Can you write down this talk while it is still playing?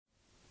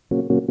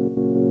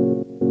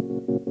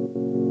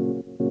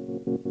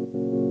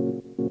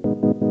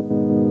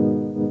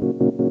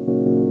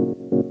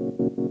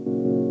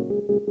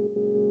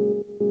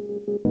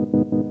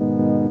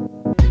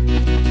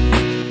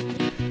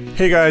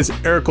Hey guys,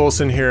 Eric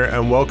Olson here,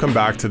 and welcome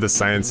back to the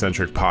Science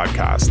Centric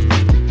Podcast.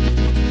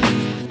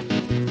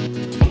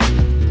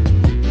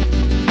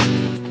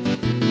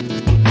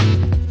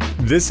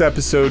 This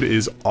episode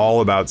is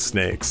all about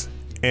snakes,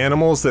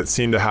 animals that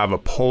seem to have a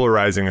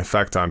polarizing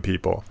effect on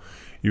people.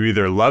 You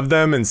either love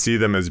them and see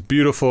them as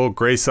beautiful,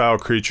 gracile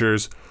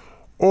creatures,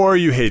 or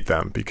you hate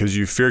them because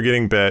you fear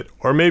getting bit,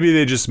 or maybe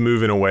they just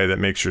move in a way that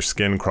makes your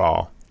skin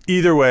crawl.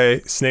 Either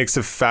way, snakes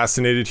have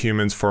fascinated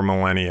humans for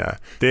millennia.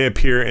 They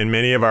appear in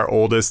many of our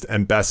oldest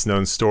and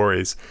best-known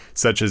stories,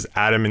 such as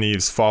Adam and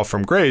Eve's fall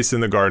from grace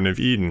in the Garden of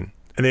Eden.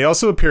 And they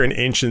also appear in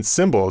ancient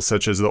symbols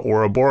such as the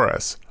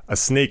Ouroboros, a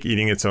snake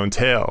eating its own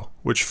tail,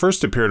 which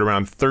first appeared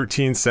around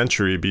 13th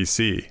century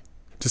BC.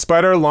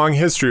 Despite our long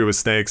history with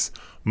snakes,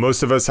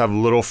 most of us have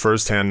little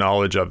first-hand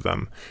knowledge of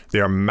them.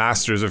 They are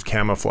masters of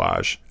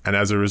camouflage, and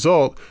as a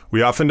result,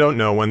 we often don't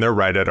know when they're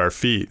right at our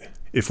feet.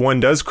 If one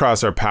does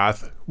cross our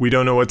path, we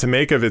don't know what to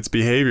make of its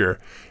behavior.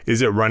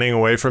 Is it running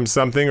away from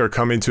something or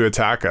coming to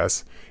attack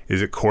us?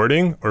 Is it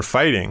courting or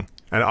fighting?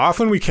 And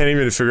often we can't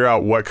even figure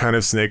out what kind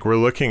of snake we're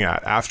looking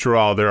at. After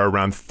all, there are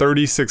around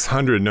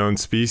 3,600 known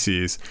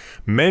species,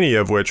 many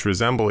of which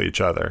resemble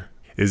each other.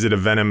 Is it a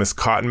venomous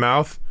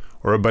cottonmouth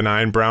or a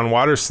benign brown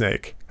water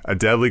snake, a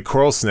deadly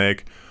coral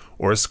snake,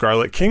 or a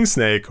scarlet king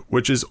snake,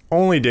 which is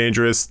only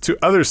dangerous to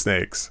other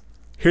snakes?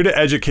 Here to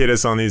educate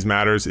us on these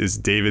matters is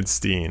David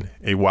Steen,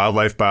 a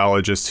wildlife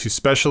biologist who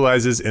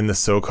specializes in the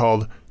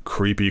so-called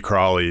creepy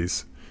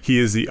crawlies. He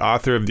is the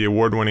author of the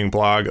award-winning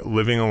blog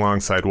Living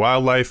Alongside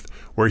Wildlife,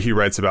 where he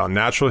writes about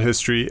natural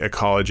history,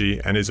 ecology,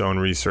 and his own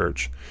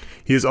research.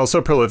 He is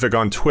also prolific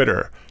on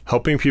Twitter,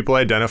 helping people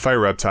identify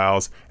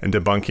reptiles and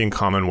debunking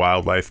common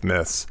wildlife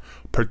myths,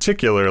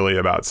 particularly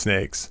about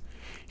snakes.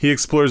 He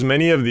explores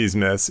many of these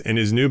myths in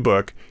his new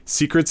book,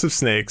 Secrets of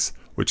Snakes,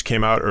 which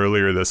came out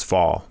earlier this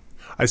fall.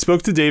 I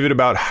spoke to David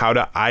about how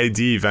to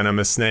ID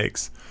venomous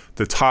snakes,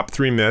 the top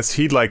 3 myths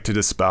he'd like to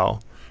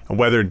dispel, and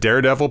whether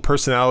daredevil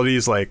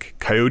personalities like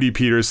Coyote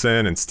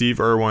Peterson and Steve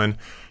Irwin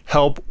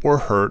help or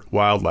hurt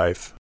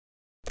wildlife.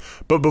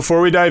 But before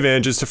we dive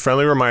in, just a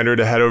friendly reminder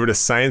to head over to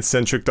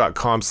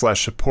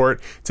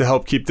sciencecentric.com/support to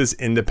help keep this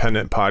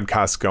independent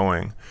podcast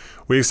going.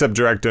 We accept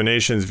direct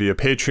donations via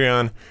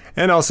Patreon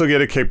and also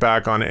get a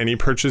kickback on any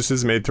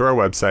purchases made through our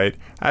website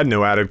at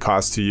no added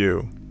cost to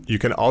you. You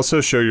can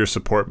also show your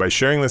support by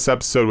sharing this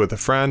episode with a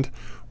friend,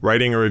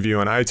 writing a review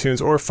on iTunes,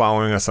 or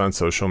following us on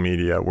social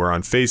media. We're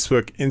on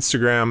Facebook,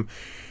 Instagram,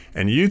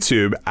 and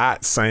YouTube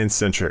at Science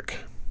Centric.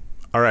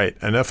 All right,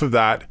 enough of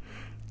that.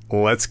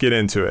 Let's get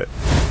into it.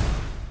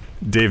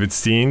 David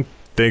Steen,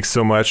 thanks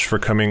so much for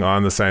coming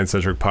on the Science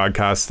Centric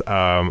Podcast.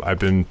 I've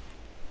been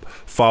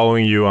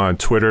following you on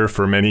Twitter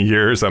for many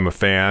years. I'm a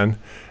fan.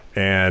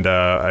 And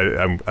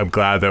I'm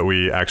glad that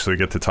we actually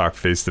get to talk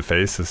face to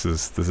face. This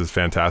is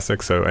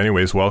fantastic. So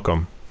anyways,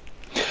 welcome.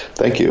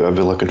 Thank you. I've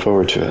been looking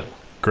forward to it.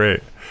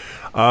 Great.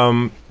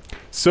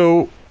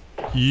 So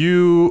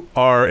you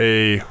are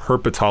a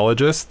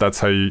herpetologist.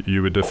 That's how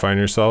you would define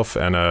yourself,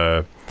 and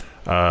a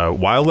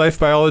wildlife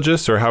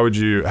biologist, or how would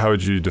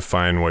you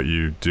define what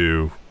you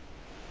do?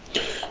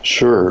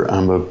 Sure.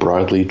 I'm a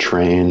broadly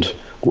trained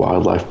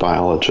wildlife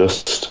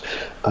biologist.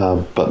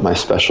 But my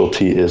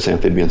specialty is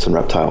amphibians and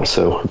reptiles,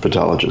 so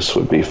herpetologist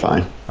would be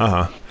fine.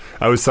 I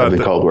always thought I've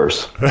been called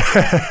worse.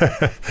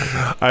 I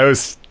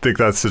always think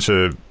that's such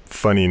a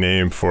funny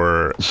name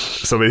for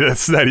somebody that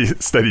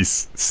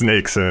studies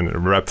snakes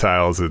and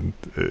reptiles, and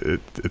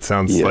it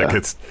sounds like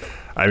it's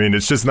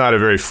just not a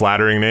very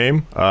flattering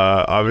name,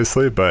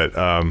 obviously. But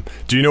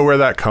do you know where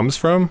that comes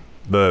from?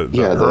 The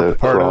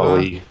part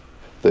crawly. Of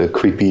the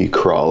creepy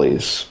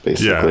crawlies,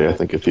 basically. Yeah. I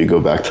think if you go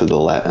back to the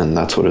Latin,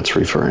 that's what it's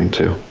referring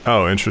to.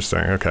 Oh, interesting.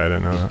 Okay, I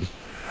didn't know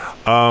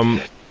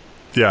that.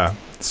 Yeah.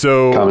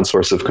 So common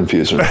source of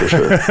confusion for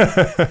sure.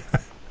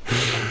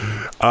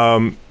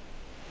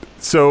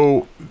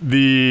 So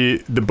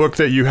the book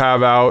that you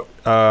have out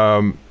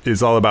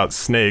is all about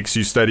snakes.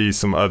 You study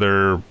some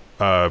other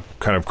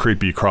kind of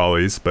creepy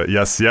crawlies, but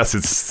yes,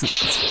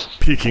 it's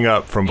peeking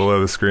up from below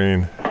the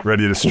screen,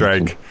 ready to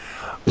strike.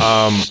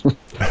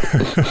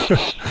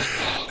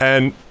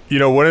 And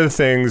one of the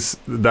things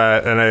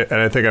that, and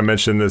I think I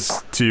mentioned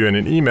this to you in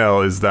an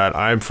email, is that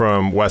I'm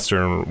from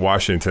Western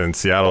Washington,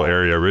 Seattle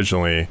area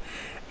originally,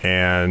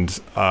 and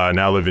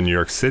now live in New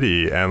York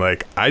City. And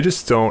I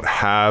just don't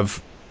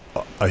have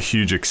a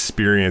huge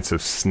experience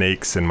of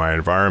snakes in my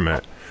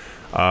environment.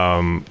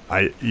 I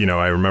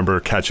remember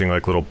catching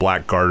little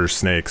black garter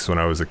snakes when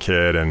I was a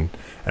kid, and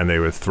they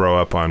would throw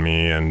up on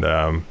me, and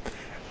I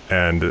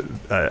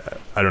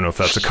don't know if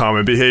that's a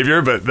common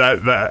behavior, but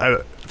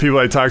that people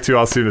I talk to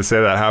all seem to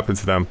say that happened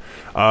to them.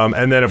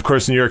 And then, of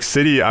course, New York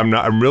City,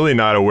 I'm really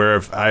not aware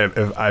of.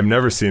 I've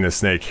never seen a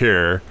snake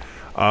here.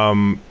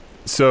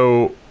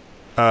 So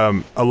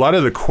a lot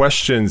of the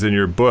questions in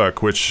your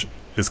book, which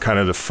is kind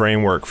of the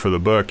framework for the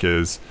book,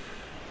 is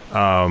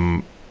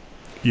around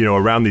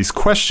these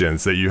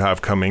questions that you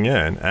have coming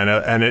in,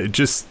 and it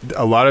just,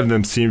 a lot of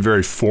them seem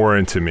very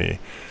foreign to me.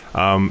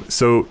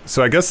 So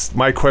I guess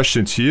my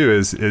question to you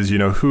is,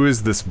 who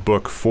is this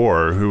book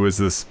for? Who is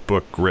this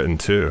book written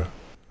to?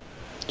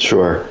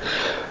 Sure.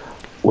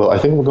 Well, I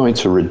think we're going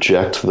to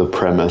reject the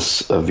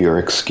premise of your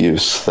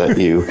excuse that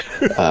you,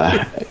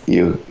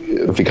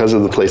 because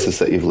of the places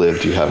that you've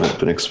lived, you haven't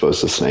been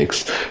exposed to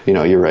snakes.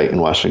 You're right. In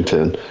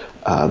Washington,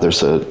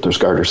 there's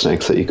garter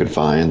snakes that you could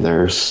find.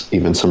 There's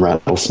even some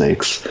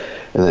rattlesnakes,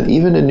 and then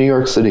even in New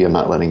York City, I'm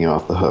not letting you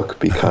off the hook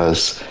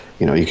because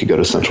you could go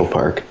to Central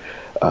Park.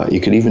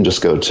 You could even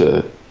just go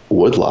to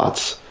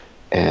woodlots,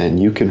 and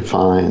you can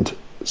find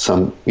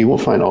some. You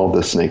won't find all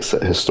the snakes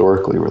that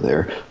historically were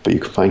there, but you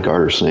can find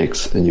garter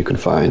snakes, and you can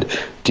find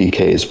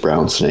DK's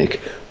brown snake,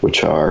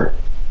 which are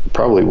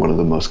probably one of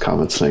the most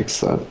common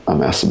snakes that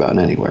I'm asked about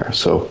anywhere.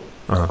 So,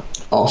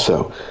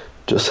 also,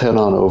 just head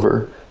on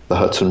over the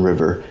Hudson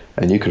River,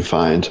 and you can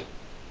find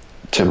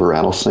timber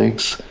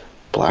rattlesnakes,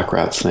 black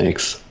rat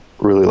snakes,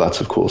 really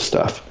lots of cool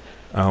stuff.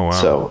 Oh wow!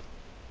 So,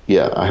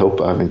 yeah, I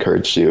hope I've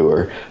encouraged you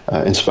or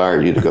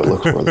inspired you to go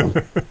look for them.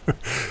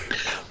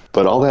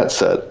 But all that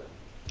said,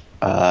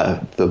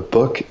 the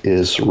book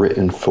is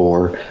written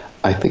for,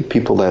 I think,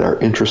 people that are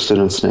interested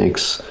in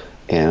snakes,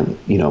 and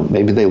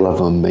maybe they love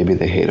them, maybe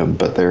they hate them,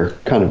 but they're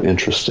kind of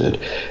interested,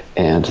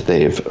 and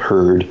they've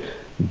heard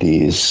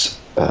these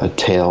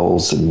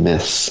tales and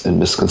myths and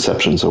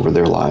misconceptions over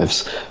their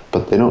lives,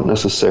 but they don't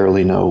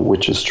necessarily know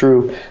which is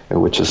true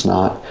and which is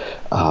not.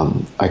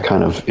 I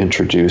kind of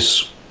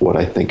introduce what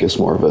I think is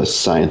more of a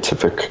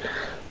scientific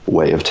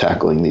way of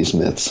tackling these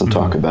myths and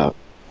talk about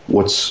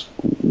what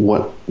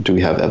do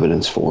we have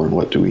evidence for and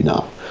what do we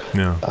not.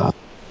 Yeah.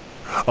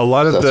 A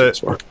lot of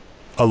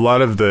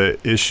the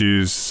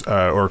issues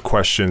or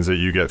questions that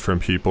you get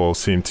from people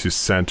seem to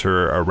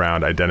center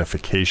around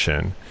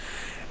identification.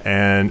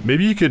 And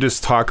maybe you could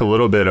just talk a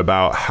little bit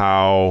about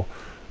how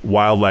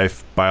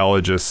wildlife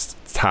biologists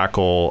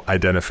tackle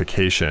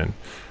identification.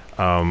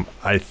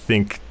 I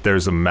think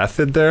there's a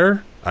method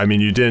there. I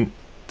mean, you didn't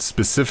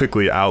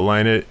specifically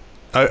outline it.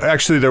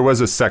 Actually, there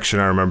was a section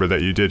I remember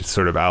that you did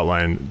sort of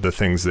outline the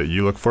things that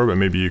you look for, but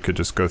maybe you could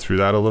just go through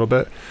that a little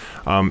bit.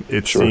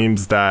 It Sure.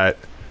 seems that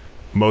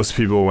most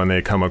people, when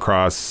they come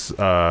across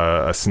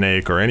a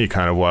snake or any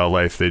kind of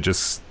wildlife, they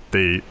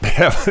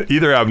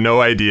either have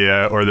no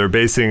idea or they're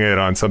basing it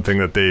on something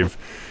that they've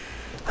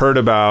heard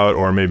about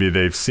or maybe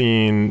they've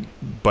seen,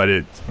 but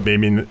it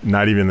maybe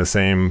not even the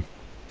same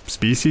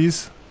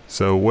species.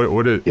 So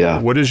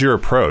what is your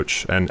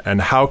approach,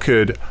 and how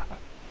could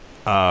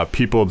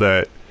people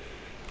that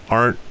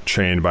aren't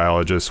trained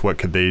biologists, what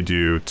could they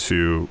do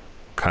to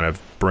kind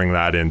of bring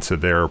that into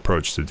their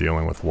approach to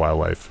dealing with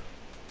wildlife?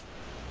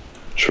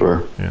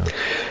 Sure. Yeah.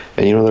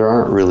 And there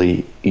aren't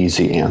really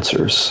easy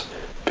answers.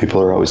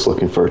 People are always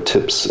looking for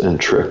tips and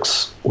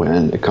tricks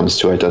when it comes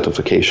to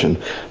identification,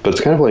 but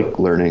it's kind of like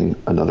learning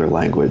another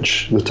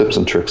language. The tips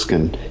and tricks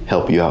can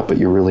help you out, but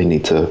you really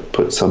need to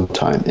put some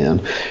time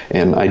in.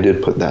 And I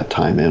did put that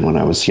time in when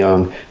I was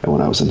young and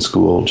when I was in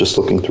school, just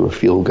looking through a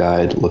field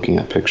guide, looking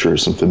at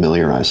pictures and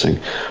familiarizing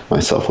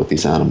myself with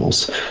these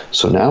animals.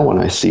 So now when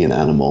I see an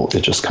animal,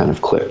 it just kind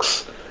of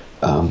clicks.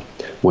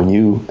 When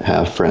you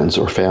have friends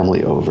or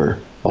family over,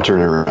 I'll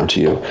turn it around to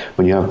you.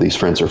 When you have these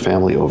friends or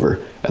family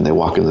over and they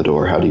walk in the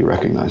door, how do you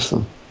recognize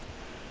them?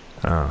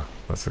 Oh,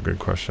 that's a good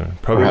question.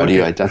 Or how do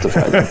you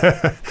identify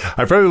them?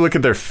 I probably look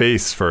at their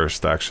face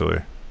first,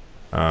 actually.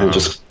 It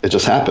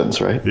just happens,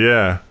 right?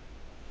 Yeah.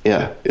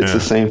 Yeah, it's the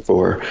same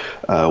for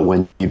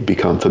when you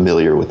become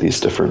familiar with these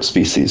different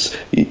species.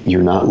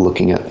 You're not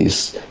looking at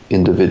these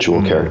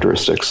individual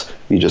characteristics.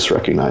 You just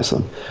recognize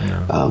them.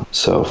 Yeah.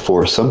 So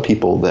for some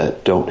people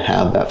that don't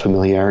have that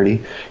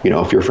familiarity,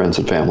 if your friends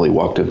and family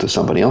walked into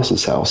somebody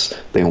else's house,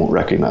 they won't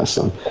recognize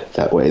them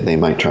that way. They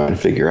might try and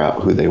figure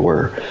out who they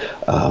were.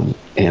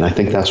 And I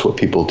think that's what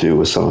people do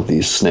with some of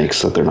these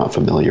snakes that they're not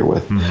familiar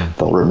with. Mm-hmm.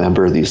 They'll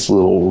remember these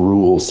little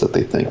rules that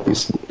they think,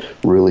 these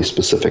really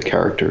specific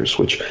characters,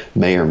 which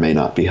may or may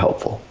not be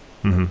helpful.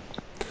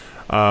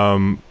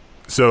 Mm-hmm.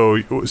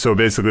 So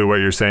basically what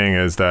you're saying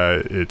is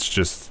that it's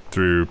just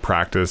through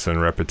practice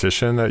and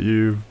repetition that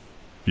you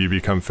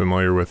become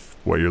familiar with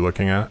what you're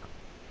looking at?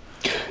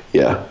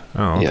 Yeah.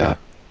 Oh, okay. Yeah.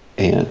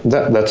 And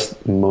that's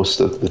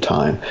most of the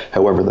time.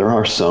 However, there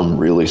are some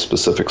really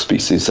specific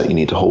species that you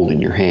need to hold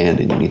in your hand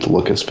and you need to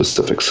look at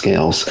specific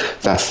scales.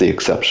 That's the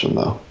exception,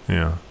 though.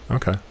 Yeah.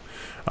 Okay.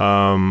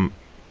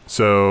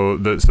 So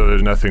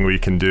there's nothing we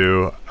can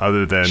do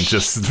other than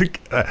just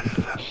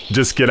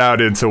get out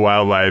into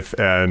wildlife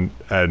and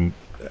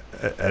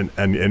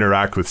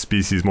interact with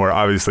species more.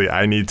 Obviously,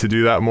 I need to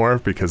do that more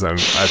because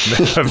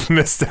I've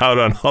missed out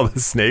on all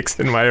the snakes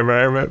in my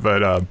environment.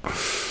 But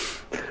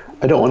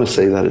I don't want to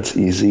say that it's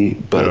easy,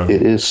 but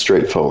it is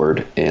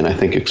straightforward. And I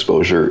think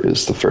exposure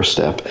is the first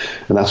step.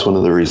 And that's one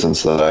of the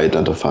reasons that I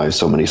identify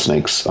so many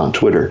snakes on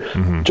Twitter,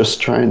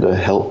 just trying to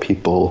help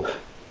people.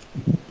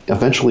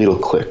 Eventually it'll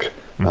click,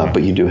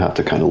 but you do have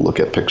to kind of look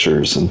at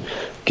pictures and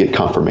get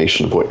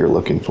confirmation of what you're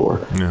looking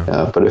for.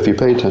 Yeah. But if you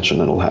pay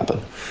attention, it'll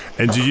happen.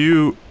 And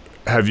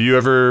have you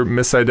ever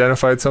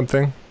misidentified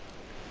something?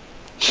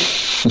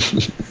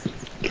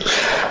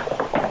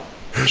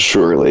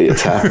 Surely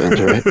it's happened,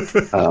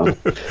 right?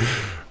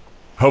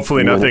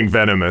 Hopefully nothing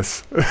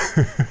venomous.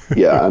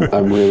 Yeah,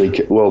 I'm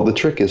really well. The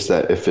trick is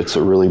that if it's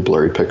a really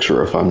blurry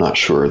picture, if I'm not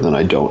sure, then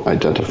I don't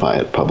identify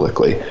it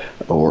publicly,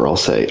 or I'll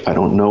say I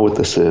don't know what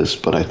this is,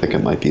 but I think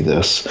it might be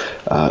this.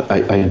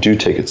 I do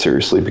take it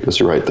seriously because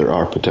you're right. There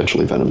are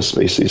potentially venomous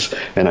species,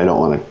 and I don't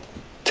want to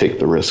take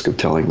the risk of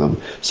telling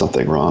them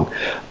something wrong.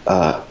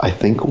 I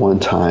think one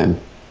time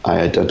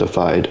I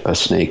identified a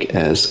snake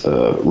as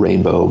a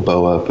rainbow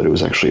boa, but it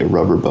was actually a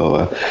rubber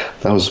boa.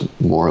 That was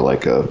more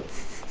like a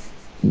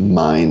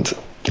mind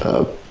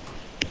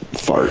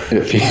fart,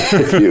 if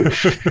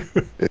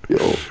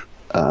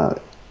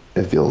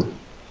you'll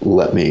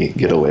let me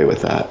get away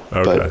with that.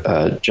 Okay.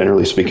 But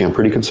generally speaking, I'm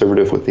pretty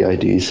conservative with the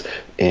IDs,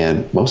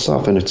 and most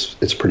often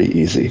it's pretty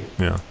easy.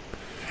 Yeah.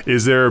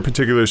 Is there a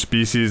particular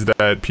species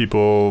that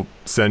people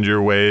send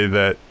your way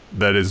that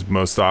is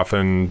most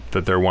often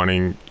that they're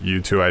wanting you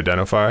to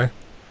identify?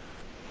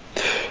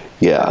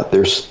 Yeah,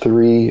 there's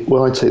three.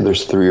 Well, I'd say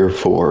there's 3 or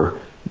 4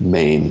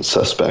 main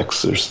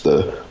suspects. There's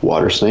the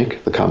water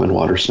snake, the common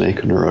water snake,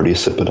 Nerodia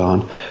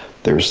cypodon.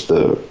 There's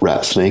the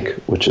rat snake,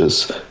 which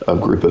is a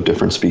group of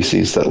different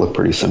species that look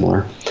pretty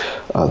similar.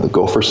 The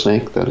gopher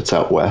snake, that it's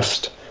out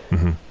west,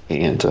 mm-hmm.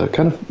 and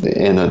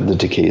the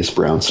Decayus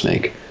brown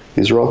snake.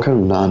 These are all kind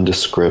of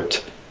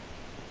nondescript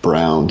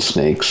brown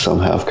snakes. Some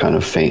have kind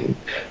of faint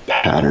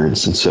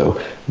patterns, and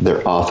so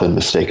they're often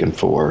mistaken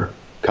for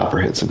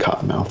copperheads and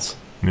cottonmouths.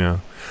 Yeah.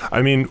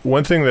 I mean,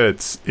 one thing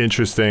that's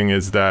interesting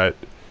is that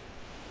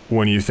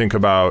when you think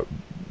about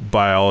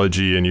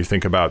biology and you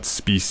think about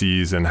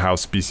species and how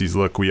species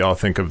look, we all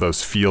think of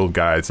those field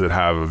guides that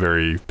have a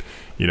very,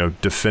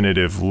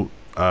 definitive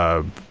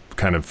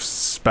kind of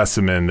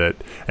specimen that,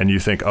 and you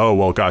think, oh,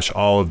 well, gosh,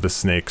 all of the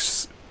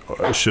snakes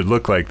should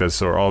look like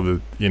this, or all the,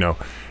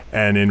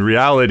 and in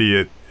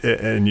reality,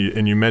 and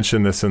you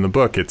mentioned this in the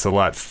book, it's a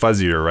lot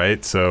fuzzier,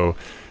 right? So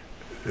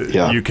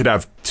yeah. You could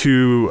have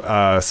 2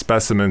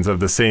 specimens of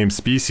the same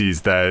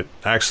species that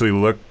actually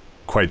look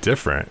quite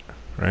different,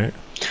 right?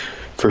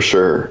 For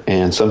sure.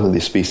 And some of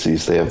these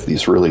species, they have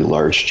these really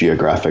large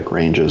geographic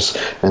ranges,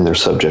 and they're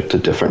subject to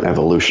different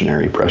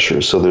evolutionary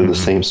pressures. So they're mm-hmm. the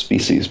same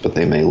species, but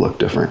they may look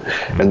different.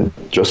 Mm-hmm.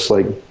 And just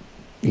like,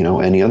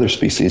 any other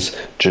species,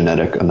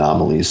 genetic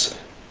anomalies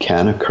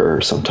can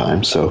occur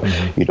sometimes. So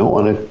mm-hmm. you don't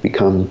want to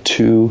become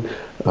too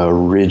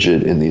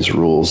rigid in these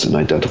rules in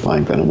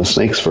identifying venomous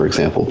snakes, for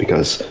example,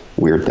 because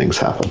weird things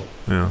happen.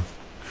 Yeah.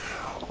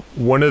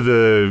 One of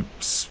the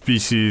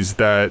species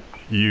that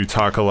you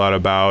talk a lot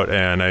about,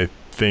 and I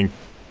think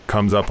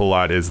comes up a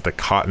lot, is the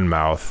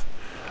cottonmouth.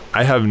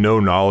 I have no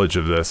knowledge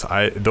of this.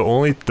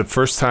 The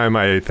first time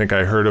I think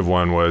I heard of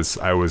one was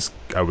I was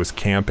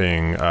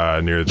camping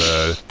near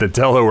the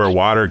Delaware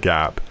Water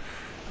Gap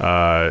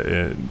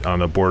on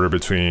the border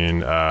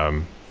between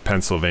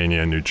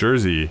Pennsylvania and New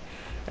Jersey,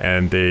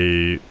 and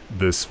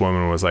this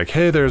woman was like,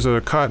 "Hey, there's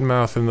a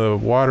cottonmouth in the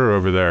water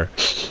over there."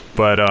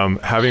 But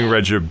having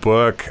read your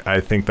book, I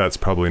think that's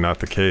probably not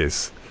the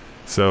case.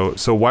 So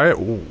why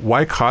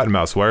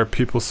cottonmouths? Why are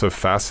people so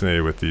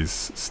fascinated with these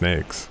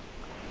snakes?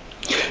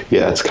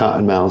 Yeah, it's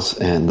cottonmouths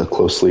and the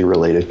closely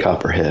related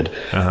copperhead.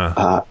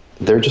 Uh-huh.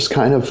 They're just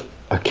kind of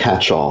a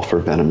catch-all for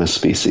venomous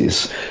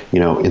species.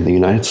 In the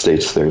United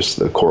States, there's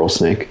the coral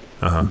snake,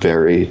 uh-huh.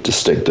 very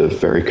distinctive,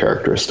 very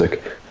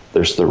characteristic.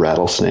 There's the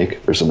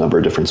rattlesnake. There's a number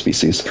of different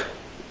species.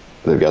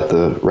 They've got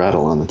the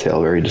rattle on the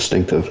tail, very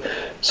distinctive.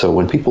 So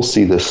when people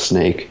see this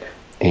snake,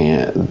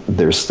 and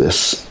there's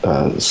this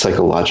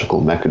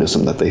psychological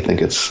mechanism that they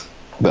think it's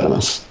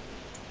venomous.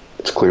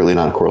 It's clearly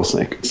not a coral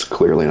snake. It's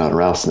clearly not a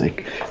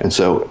rattlesnake. And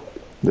so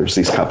there's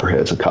these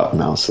copperheads and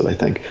cottonmouths that I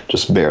think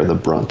just bear the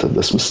brunt of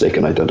this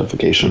mistaken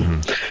identification.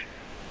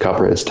 Mm-hmm.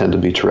 Copperheads tend to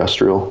be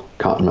terrestrial.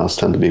 Cottonmouths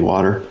tend to be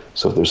water.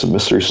 So if there's a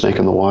mystery snake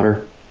in the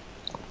water,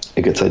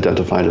 it gets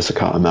identified as a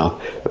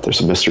cottonmouth. If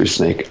there's a mystery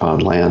snake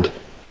on land,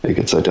 it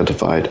gets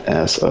identified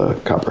as a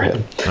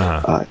copperhead.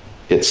 Uh-huh.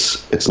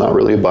 It's not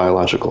really a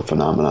biological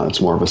phenomenon.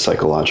 It's more of a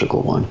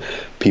psychological one.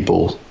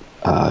 People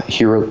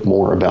hear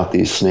more about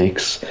these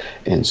snakes,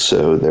 and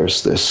so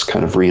there's this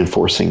kind of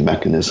reinforcing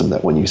mechanism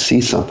that when you see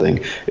something,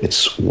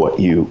 it's what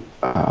you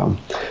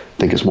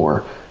think is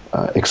more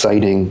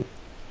exciting.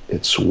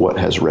 It's what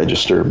has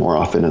registered more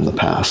often in the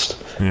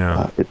past.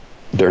 Yeah.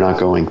 They're not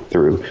going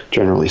through,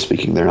 generally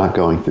speaking, they're not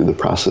going through the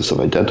process of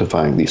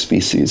identifying these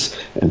species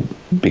and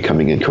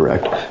becoming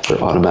incorrect.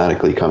 They're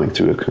automatically coming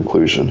to a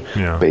conclusion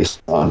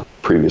based on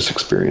previous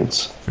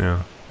experience.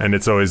 Yeah. And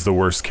it's always the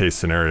worst case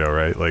scenario,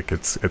 right? Like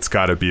it's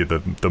got to be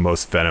the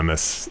most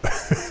venomous,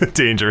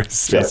 dangerous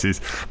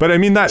species. Yeah. But I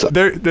mean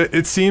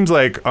it seems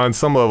like on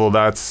some level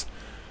that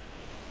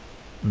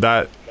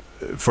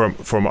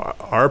from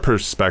our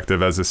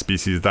perspective as a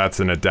species, that's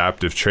an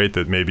adaptive trait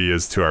that maybe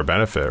is to our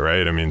benefit,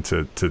 right? I mean,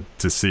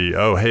 to see,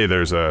 oh, hey,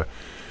 there's a,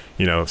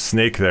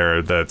 snake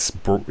there that's,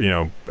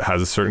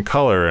 has a certain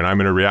color, and I'm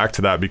going to react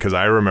to that because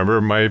I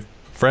remember my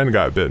friend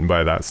got bitten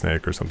by that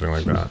snake or something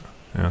like that.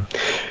 Yeah.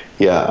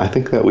 Yeah, I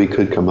think that we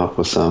could come up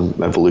with some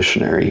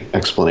evolutionary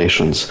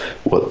explanations.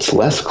 What's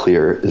less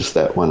clear is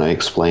that when I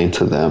explain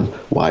to them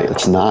why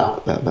it's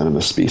not that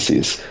venomous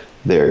species,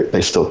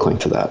 they still cling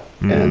to that,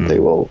 and they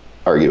will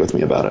argue with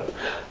me about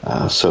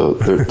it. So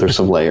there's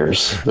some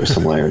layers. There's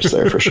some layers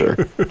there for sure.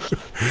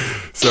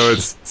 So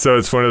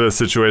it's one of those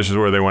situations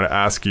where they want to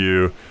ask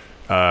you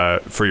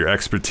for your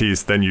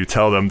expertise, then you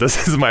tell them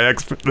this is my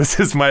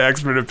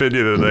expert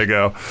opinion, and they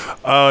go,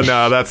 oh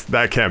no,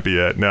 that can't be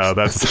it. No,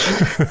 that's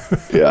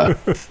yeah.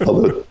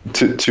 Although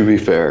to be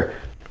fair,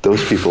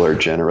 those people are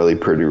generally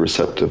pretty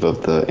receptive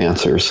of the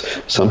answers.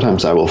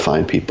 Sometimes I will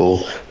find people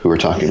who are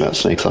talking about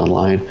snakes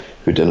online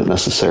who didn't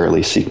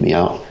necessarily seek me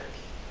out.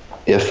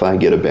 If I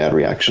get a bad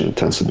reaction, it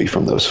tends to be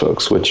from those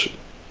folks, which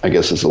I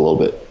guess is a little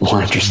bit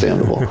more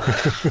understandable.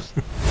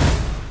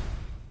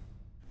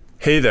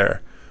 Hey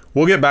there.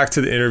 We'll get back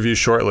to the interview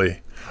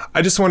shortly.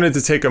 I just wanted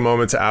to take a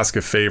moment to ask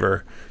a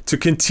favor. To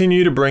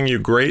continue to bring you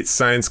great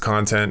science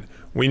content,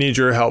 we need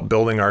your help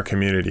building our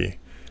community.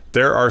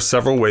 There are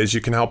several ways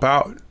you can help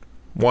out.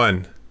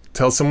 1,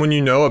 tell someone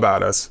you know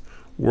about us.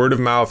 Word of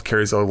mouth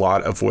carries a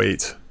lot of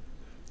weight.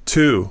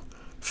 2,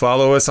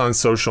 follow us on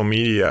social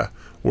media.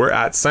 We're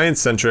at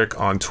ScienceCentric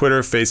on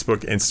Twitter,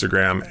 Facebook,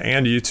 Instagram,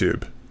 and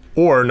YouTube.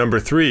 Or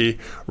 3,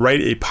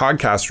 write a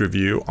podcast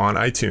review on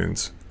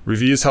iTunes.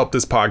 Reviews help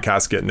this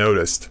podcast get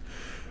noticed.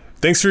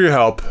 Thanks for your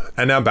help,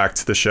 and now back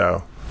to the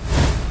show.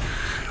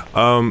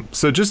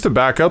 So just to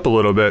back up a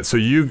little bit, so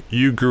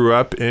you grew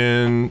up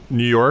in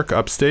New York,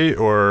 upstate,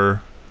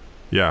 or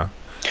yeah?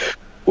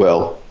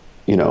 Well,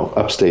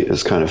 upstate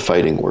is kind of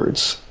fighting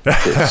words.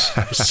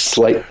 It's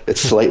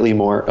slightly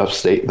more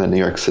upstate than New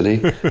York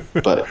City,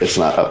 but it's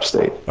not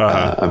upstate.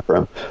 I'm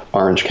from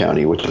Orange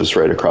County, which is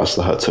right across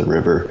the Hudson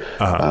River,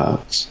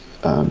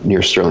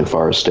 near Sterling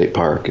Forest State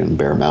Park and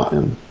Bear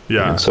Mountain.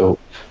 Yeah. And so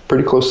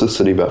pretty close to the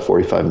city, about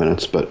 45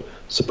 minutes, but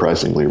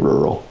surprisingly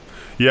rural.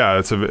 Yeah,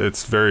 it's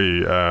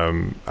very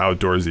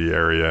outdoorsy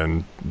area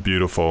and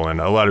beautiful.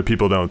 And a lot of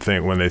people don't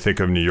think, when they think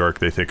of New York,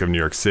 they think of New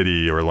York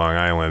City or Long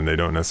Island. They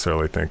don't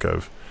necessarily think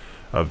of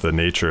the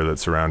nature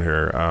that's around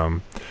here.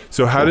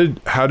 So how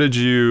did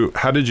you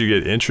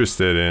get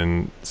interested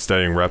in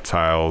studying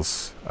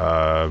reptiles,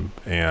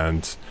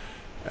 and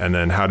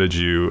then how did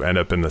you end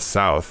up in the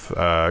South?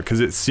 Because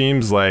it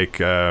seems like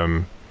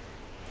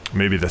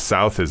maybe the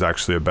South is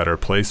actually a better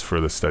place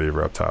for the study of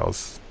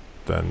reptiles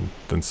than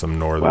some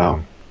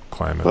northern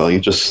climates. Well, you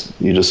just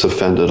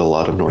offended a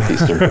lot of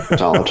Northeastern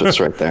herpetologists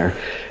right there.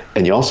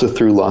 And you also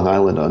threw Long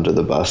Island under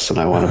the bus, and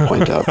I want to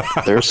point out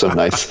there's some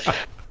nice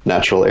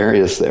natural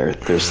areas there.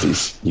 There's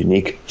these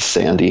unique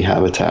sandy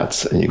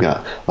habitats, and you've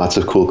got lots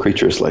of cool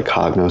creatures like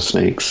hognose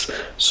snakes,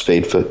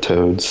 spadefoot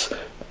toads,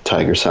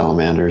 tiger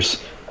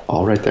salamanders,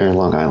 all right there in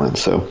Long Island.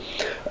 So,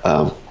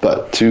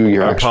 but to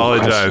your actual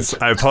question,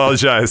 I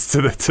apologize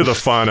to the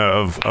fauna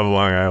of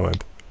Long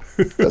Island.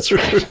 That's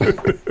right.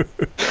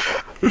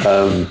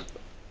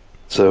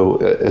 So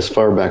as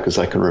far back as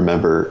I can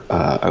remember,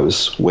 I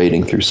was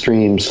wading through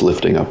streams,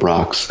 lifting up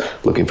rocks,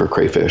 looking for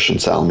crayfish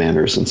and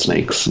salamanders and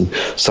snakes. And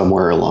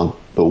somewhere along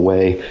the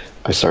way,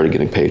 I started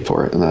getting paid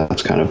for it, and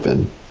that's kind of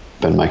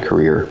been my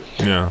career.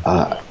 Yeah.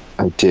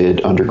 I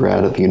did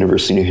undergrad at the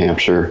University of New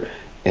Hampshire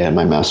and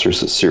my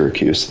master's at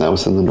Syracuse. That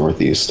was in the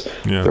Northeast.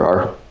 Yeah.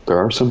 There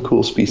are some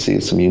cool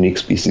species, some unique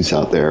species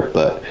out there,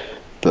 but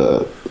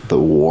the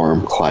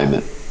warm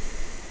climate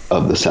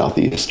of the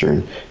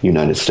southeastern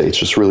United States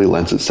just really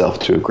lends itself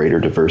to a greater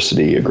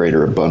diversity, a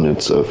greater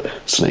abundance of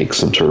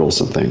snakes and turtles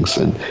and things.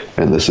 And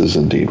this is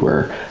indeed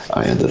where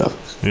I ended up.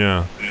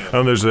 Yeah.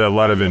 There's a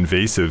lot of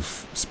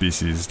invasive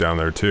species down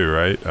there too,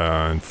 right?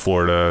 In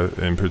Florida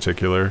in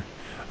particular.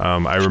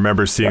 I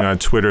remember seeing on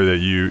Twitter that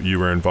you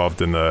were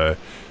involved in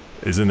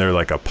isn't there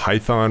like a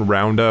python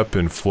roundup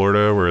in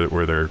Florida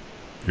where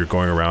you're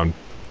going around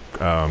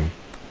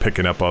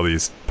picking up all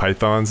these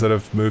pythons that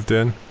have moved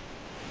in?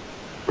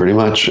 Pretty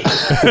much.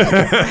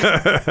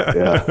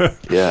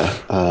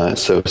 Yeah.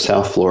 So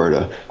South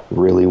Florida,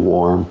 really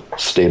warm,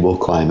 stable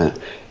climate,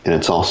 and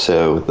it's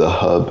also the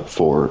hub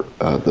for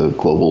the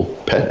global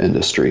pet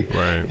industry.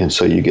 Right. And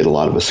so you get a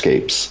lot of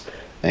escapes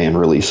and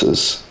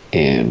releases,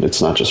 and it's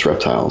not just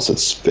reptiles,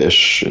 it's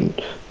fish and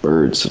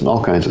birds and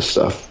all kinds of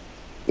stuff.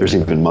 There's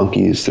even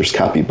monkeys, there's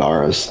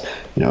capybaras.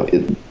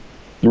 It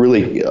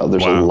really,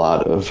 there's a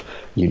lot of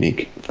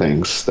unique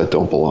things that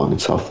don't belong in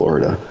South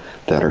Florida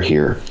that are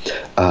here.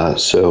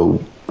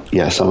 So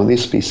some of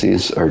these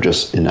species are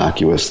just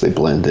innocuous. They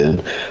blend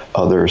in.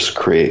 Others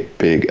create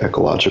big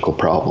ecological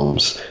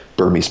problems.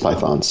 Burmese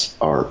pythons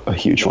are a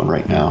huge one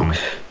right now.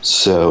 Mm-hmm.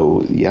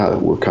 So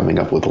we're coming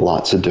up with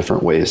lots of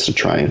different ways to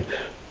try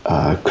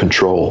and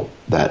control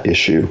that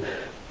issue.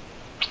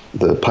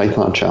 The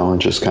Python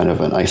Challenge is kind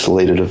of an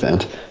isolated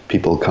event.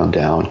 People come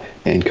down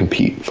and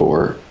compete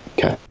for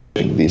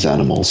catching these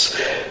animals.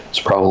 It's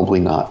probably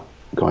not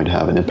going to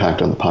have an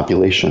impact on the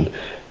population,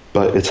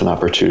 but it's an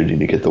opportunity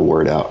to get the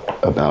word out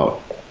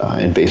about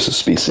invasive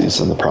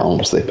species and the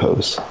problems they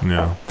pose.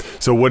 Yeah.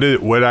 So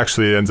what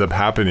actually ends up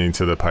happening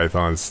to the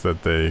pythons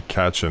that they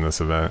catch in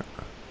this event?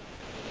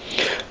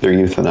 They're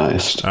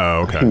euthanized.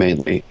 Oh, okay.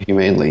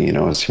 Humanely,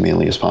 as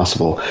humanely as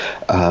possible.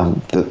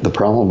 The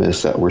problem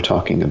is that we're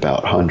talking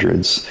about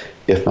hundreds,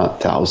 if not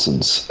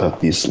thousands,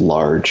 of these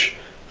large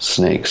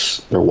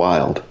snakes. They're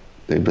wild.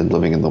 They've been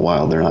living in the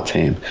wild. They're not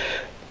tame.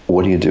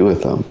 What do you do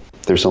with them?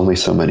 There's only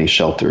so many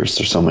shelters.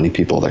 There's so many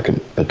people that can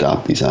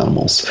adopt these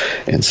animals.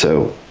 And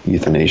so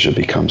euthanasia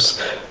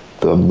becomes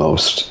the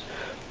most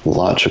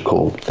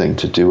logical thing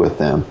to do with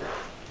them.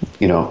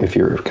 If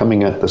you're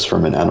coming at this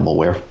from an animal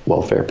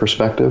welfare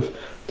perspective,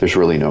 there's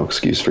really no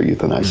excuse for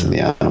euthanizing the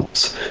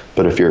animals.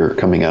 But if you're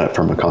coming at it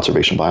from a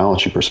conservation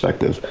biology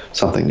perspective,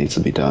 something needs to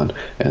be done.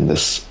 And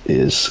this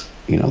is,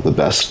 the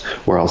best,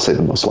 or I'll say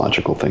the most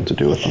logical thing to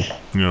do with them.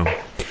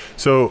 Yeah.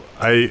 So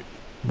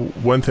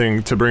one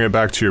thing to bring it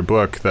back to your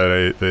book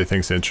that I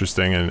think is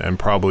interesting and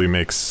probably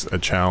makes a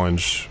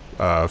challenge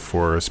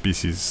for a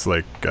species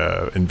like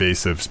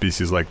invasive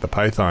species like the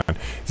python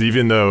is,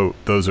 even though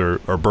those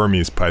are, or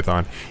Burmese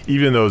python,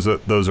 even those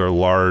are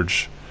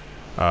large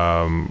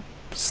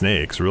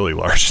snakes, really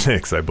large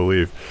snakes, I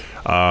believe,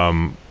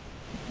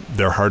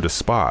 they're hard to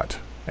spot.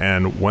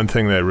 And one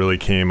thing that really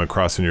came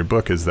across in your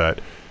book is that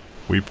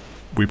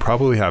we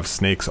probably have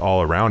snakes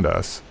all around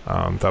us.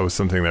 That was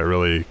something that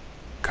really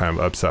kind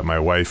of upset my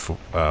wife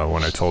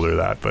when I told her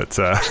that. But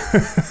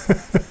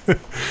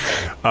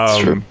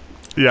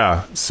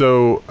yeah,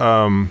 so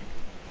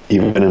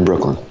even in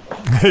Brooklyn,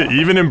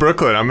 even in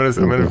Brooklyn, I'm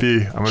gonna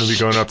be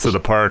going up to the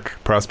park,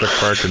 Prospect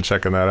Park, and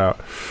checking that out.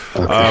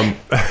 Okay.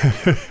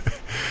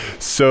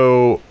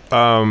 So,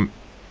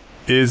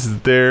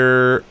 is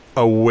there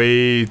a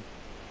way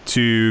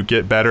to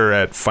get better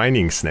at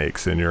finding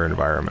snakes in your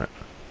environment?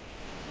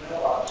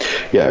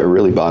 Yeah, it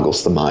really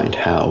boggles the mind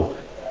how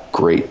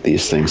great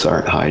these things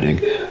are at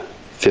hiding.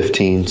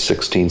 15,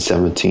 16,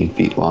 17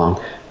 feet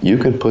long. You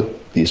can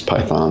put these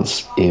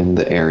pythons in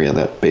the area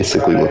that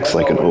basically looks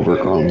like an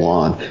overgrown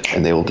lawn,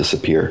 and they will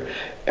disappear.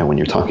 And when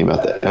you're talking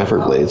about the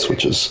Everglades,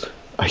 which is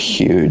a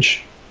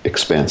huge,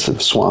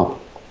 expansive swamp,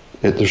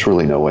 there's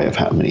really no way of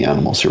how many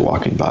animals you're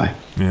walking by.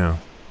 Yeah.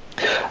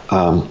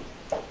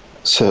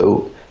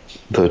 So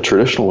the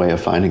traditional way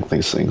of finding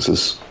these things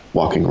is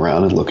walking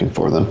around and looking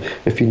for them.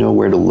 If you know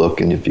where to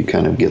look, and if you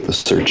kind of get the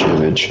search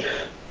image,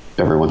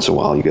 every once in a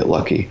while you get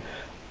lucky.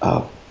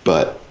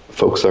 But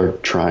folks are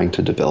trying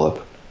to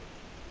develop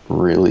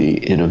really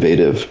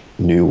innovative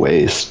new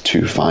ways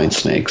to find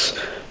snakes,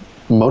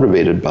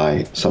 motivated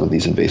by some of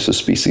these invasive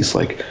species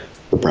like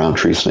the brown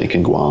tree snake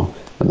in Guam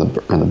and the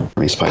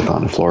Burmese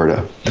python in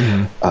Florida.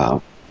 Mm-hmm.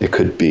 It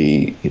could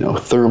be,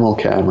 thermal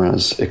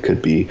cameras. It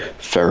could be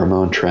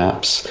pheromone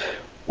traps.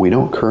 We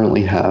don't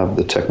currently have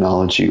the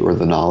technology or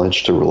the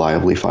knowledge to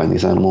reliably find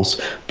these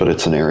animals, but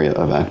it's an area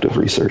of active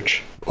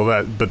research.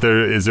 Well,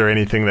 is there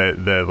anything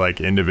that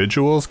like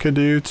individuals could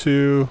do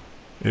to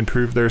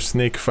improve their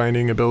snake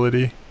finding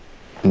ability?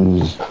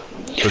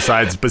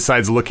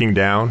 Besides looking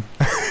down?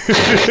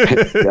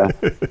 Yeah,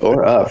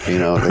 or up,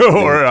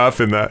 or up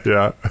in that,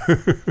 yeah.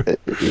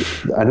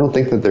 I don't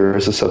think that there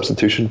is a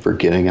substitution for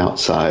getting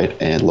outside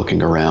and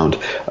looking around.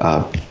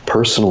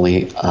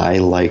 Personally, I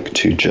like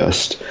to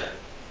just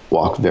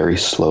walk very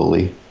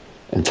slowly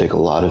and take a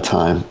lot of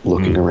time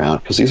looking around,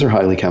 because these are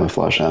highly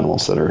camouflaged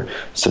animals that are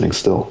sitting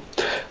still.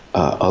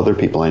 Other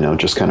people I know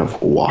just kind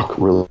of walk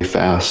really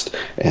fast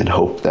and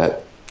hope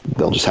that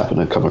they'll just happen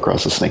to come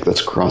across a snake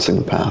that's crossing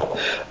the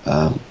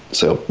path.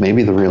 So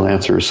maybe the real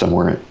answer is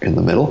somewhere in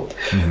the middle,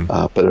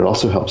 but it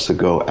also helps to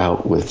go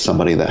out with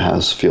somebody that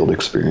has field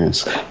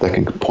experience that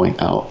can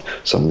point out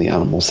some of the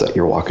animals that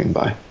you're walking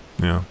by.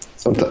 Yeah.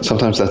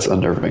 Sometimes that's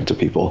unnerving to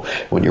people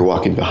when you're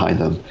walking behind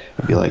them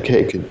and be like,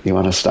 hey, you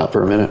want to stop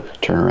for a minute?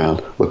 Turn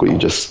around. Look what you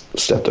just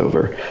stepped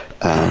over.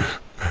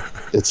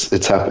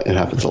 It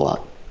happens a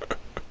lot.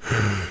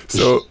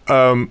 So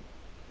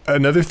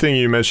another thing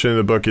you mentioned in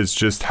the book is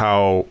just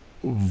how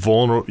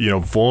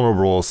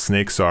vulnerable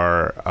snakes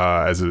are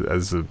as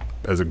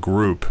a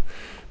group.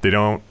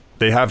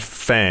 They have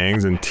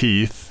fangs and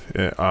teeth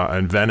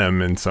and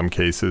venom in some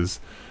cases,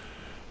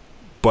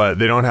 but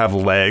they don't have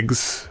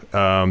legs.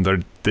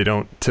 They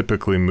don't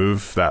typically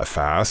move that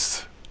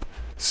fast.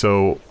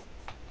 So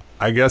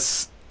I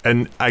guess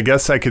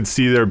I could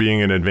see there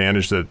being an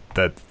advantage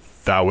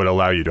that would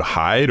allow you to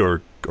hide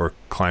or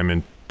climb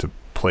into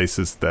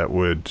places that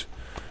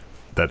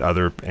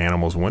other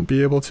animals wouldn't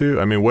be able to.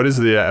 I mean, what is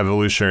the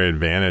evolutionary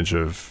advantage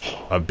of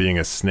being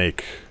a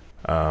snake?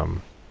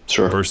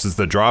 Sure. Versus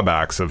the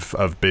drawbacks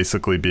of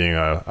basically being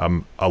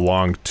a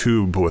long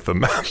tube with a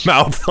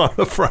mouth on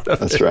the front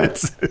of it. That's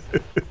right.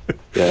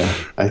 Yeah,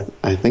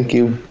 I think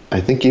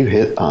you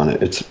hit on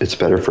it. It's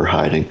better for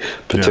hiding,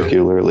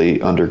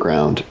 particularly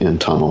underground in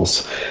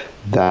tunnels.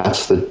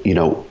 That's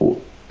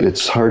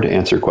it's hard to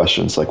answer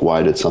questions like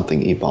why did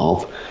something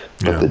evolve,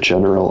 but the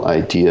general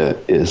idea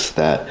is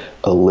that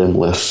a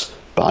limbless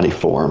body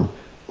form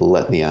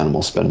let the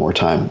animal spend more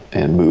time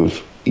and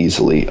move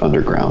easily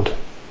underground.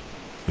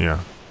 Yeah.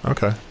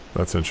 Okay,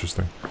 that's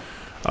interesting.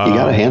 You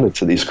got to hand it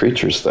to these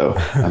creatures, though.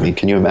 I mean,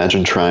 can you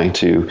imagine trying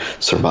to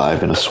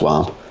survive in a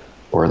swamp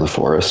or in the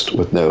forest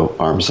with no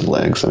arms and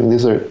legs. I mean,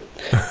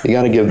 you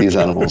got to give these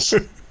animals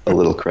a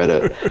little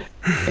credit.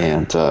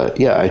 And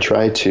I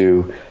try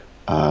to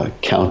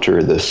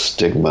counter the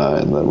stigma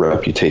and the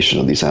reputation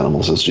of these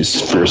animals as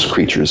just fierce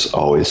creatures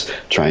always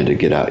trying to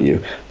get at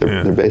you.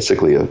 They're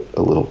basically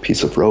a little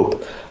piece of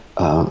rope.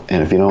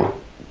 And if you don't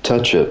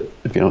touch it,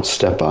 if you don't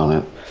step on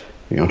it,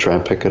 you don't try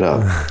and pick it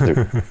up,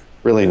 they're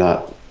really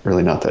not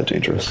that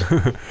dangerous.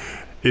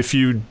 If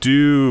you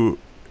do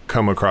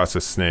come across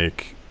a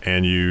snake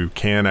and you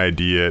can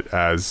ID it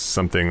as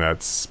something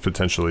that's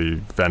potentially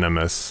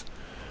venomous,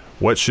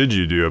 what should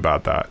you do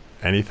about that?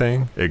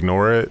 Anything?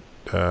 Ignore it?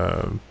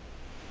 What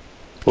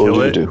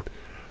would you do?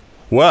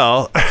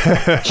 Well,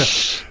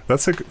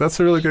 that's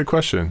a really good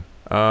question.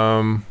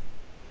 I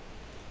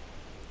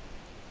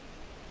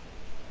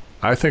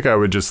think I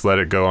would just let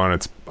it go on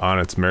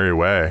its merry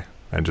way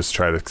and just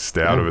try to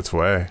stay out of its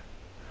way.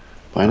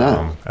 Why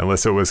not?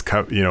 Unless it was,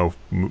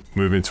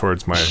 moving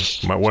towards my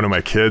one of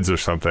my kids or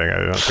something.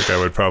 I don't think I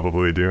would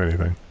probably do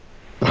anything.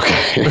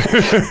 Okay.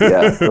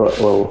 Yeah.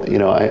 Well,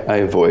 I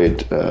avoid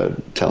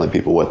telling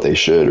people what they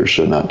should or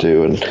should not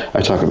do, and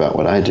I talk about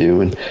what I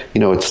do. And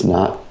it's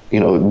not.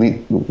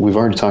 We've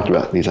already talked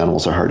about these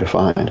animals are hard to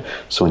find.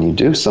 So when you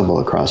do stumble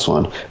across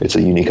one, it's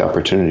a unique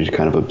opportunity to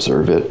kind of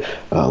observe it,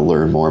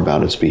 learn more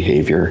about its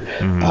behavior,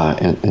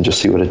 and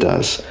just see what it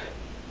does.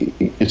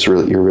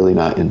 You're really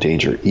not in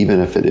danger,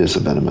 even if it is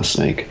a venomous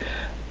snake.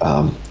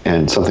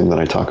 And something that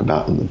I talk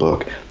about in the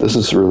book, this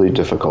is really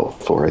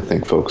difficult for, I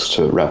think, folks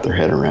to wrap their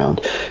head around.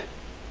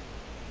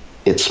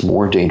 It's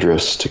more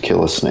dangerous to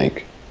kill a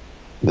snake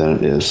than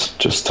it is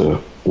just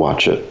to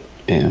watch it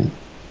and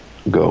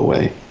go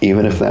away,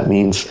 even if that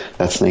means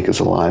that snake is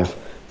alive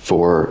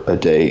for a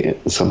day,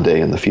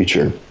 someday in the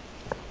future.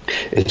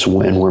 It's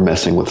when we're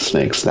messing with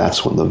snakes,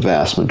 that's when the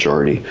vast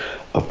majority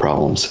of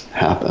problems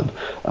happen.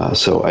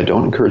 So I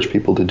don't encourage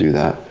people to do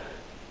that.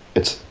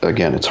 It's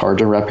hard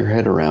to wrap your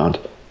head around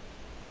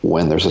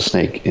when there's a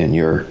snake in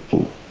your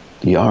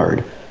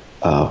yard.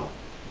 So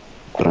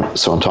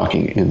I'm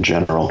talking in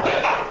general.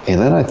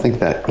 And then I think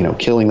that,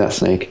 killing that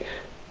snake,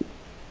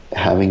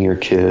 having your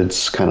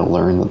kids kind of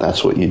learn that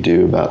that's what you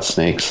do about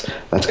snakes,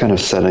 that's kind of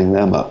setting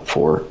them up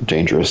for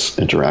dangerous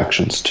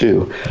interactions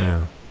too.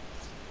 Yeah.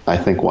 I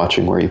think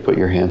watching where you put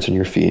your hands and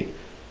your feet,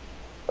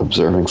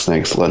 observing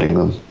snakes, letting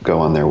them go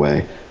on their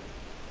way,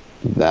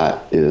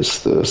 that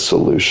is the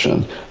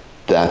solution.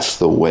 That's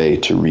the way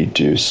to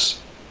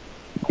reduce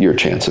your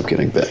chance of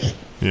getting bitten.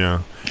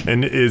 Yeah.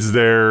 And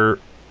are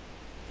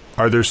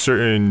there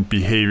certain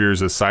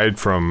behaviors aside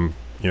from,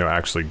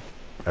 actually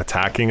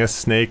attacking a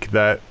snake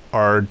that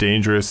are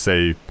dangerous?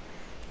 Say,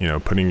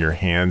 putting your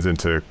hands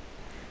into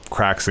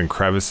cracks and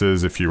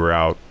crevices if you were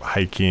out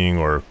hiking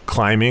or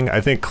climbing.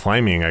 I think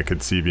climbing I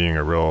could see being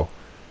a real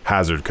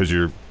hazard because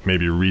you're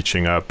maybe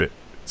reaching up at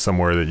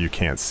somewhere that you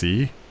can't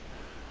see.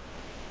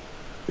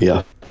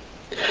 Yeah.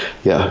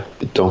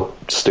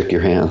 Don't stick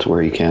your hand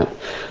where you can't,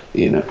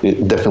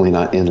 definitely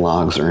not in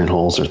logs or in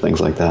holes or things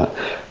like that.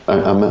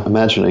 I'm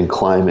imagining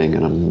climbing,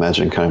 and I'm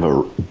imagining kind of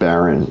a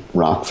barren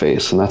rock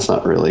face, and that's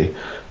not really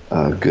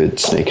a good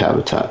snake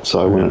habitat.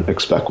 So I wouldn't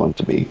expect one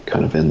to be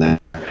kind of in there.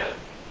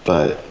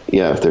 But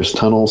yeah, if there's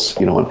tunnels,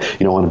 you don't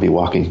want to be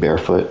walking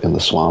barefoot in the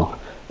swamp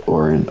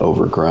or in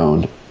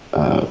overgrown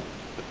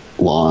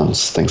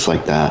lawns, things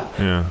like that.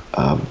 Yeah.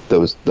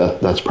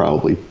 That's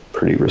probably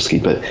pretty risky.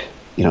 But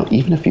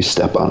even if you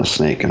step on a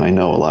snake, and I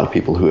know a lot of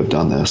people who have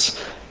done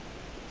this,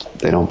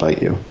 they don't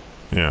bite you.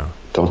 Yeah.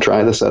 Don't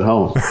try this at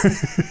home.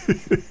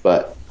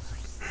 But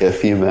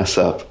if you mess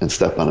up and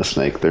step on a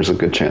snake, there's a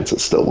good chance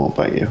it still won't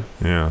bite you.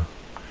 Yeah.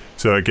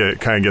 So it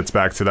kind of gets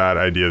back to that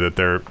idea that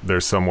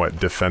they're somewhat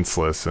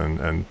defenseless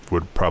and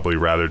would probably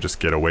rather just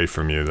get away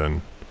from you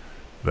than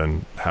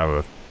have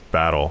a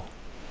battle.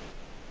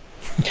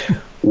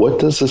 What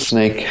does a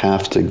snake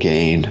have to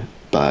gain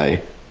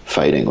by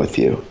fighting with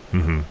you?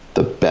 Mm-hmm.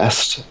 The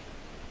best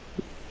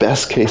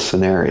case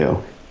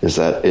scenario is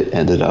that it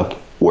ended up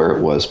where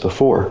it was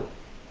before,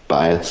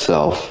 by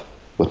itself,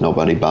 with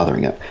nobody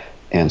bothering it.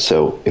 And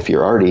so if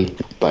you're already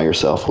by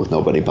yourself with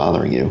nobody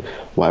bothering you,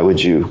 why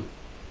would you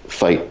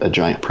fight a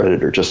giant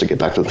predator just to get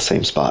back to the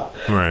same spot?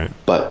 Right.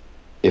 But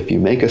if you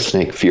make a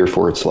snake fear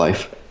for its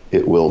life,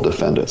 it will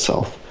defend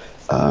itself.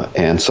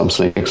 And some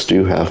snakes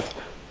do have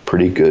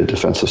pretty good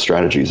defensive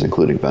strategies,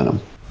 including venom.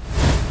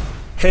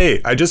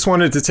 Hey, I just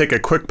wanted to take a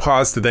quick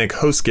pause to thank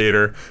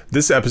HostGator,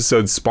 this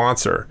episode's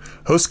sponsor.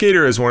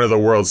 HostGator is one of the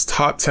world's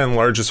top 10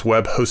 largest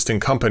web hosting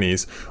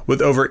companies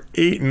with over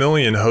 8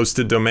 million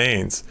hosted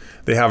domains.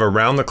 They have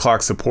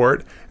around-the-clock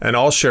support, and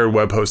all shared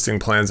web hosting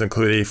plans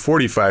include a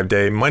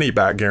 45-day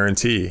money-back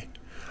guarantee.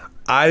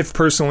 I've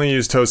personally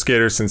used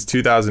HostGator since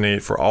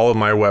 2008 for all of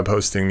my web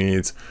hosting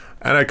needs,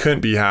 and I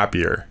couldn't be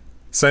happier.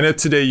 Sign up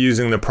today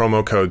using the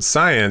promo code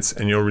SCIENCE,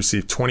 and you'll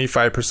receive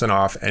 25%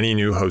 off any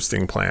new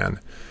hosting plan.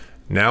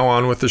 Now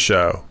on with the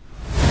show.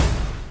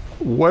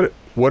 What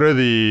are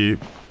the,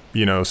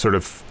 sort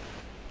of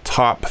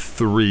top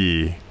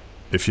three,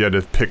 if you had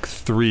to pick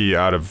three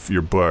out of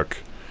your book,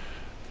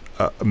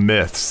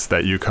 myths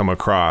that you come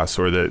across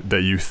or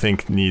that you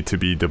think need to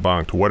be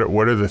debunked,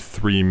 what are the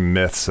 3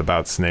 myths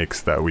about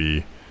snakes that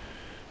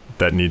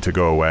need to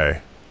go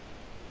away?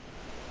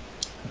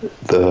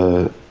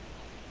 The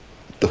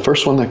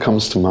first one that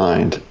comes to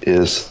mind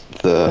is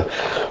the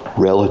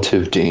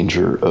relative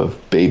danger of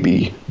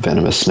baby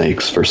venomous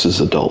snakes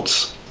versus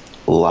adults.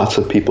 Lots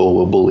of people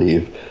will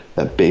believe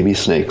that baby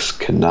snakes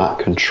cannot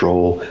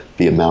control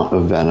the amount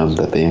of venom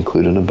that they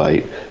include in a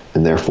bite,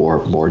 and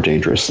therefore more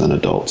dangerous than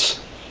adults.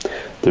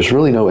 There's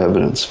really no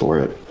evidence for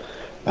it.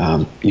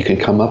 You can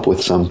come up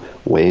with some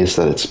ways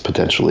that it's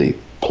potentially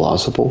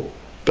plausible,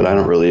 but I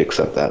don't really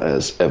accept that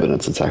as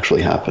evidence it's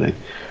actually happening.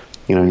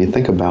 You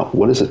think about,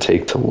 what does it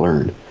take to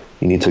learn?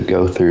 You need to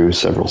go through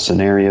several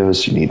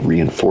scenarios, you need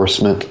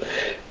reinforcement,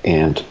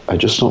 and I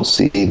just don't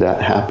see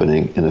that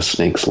happening in a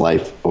snake's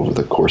life over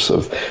the course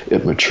of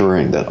it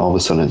maturing, that all of a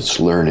sudden it's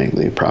learning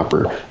the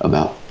proper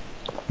amount.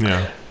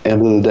 Yeah.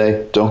 End of the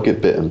day, don't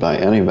get bitten by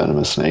any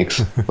venomous snakes,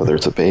 whether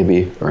it's a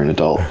baby or an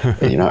adult,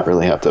 and you not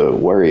really have to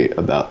worry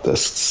about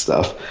this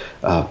stuff.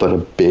 But a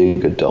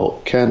big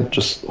adult can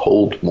just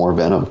hold more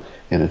venom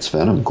in its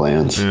venom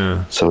glands.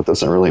 Yeah. So it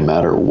doesn't really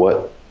matter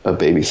what a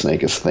baby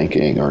snake is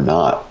thinking or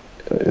not.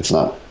 It's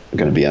not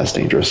going to be as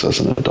dangerous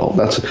as an adult.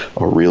 That's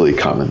a really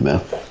common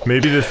myth.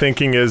 Maybe the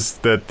thinking is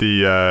that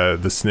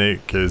the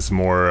snake is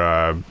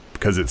more,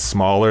 because it's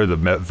smaller, the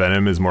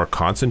venom is more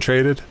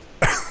concentrated.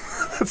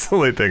 That's the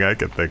only thing I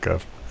can think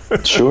of.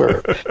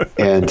 Sure.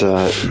 And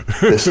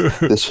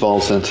this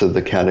falls into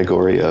the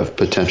category of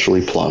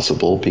potentially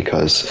plausible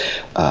because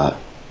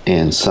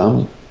in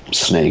some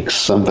snakes,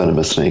 some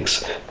venomous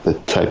snakes, the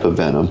type of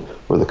venom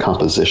or the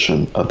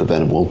composition of the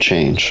venom will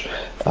change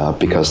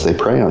because they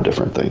prey on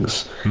different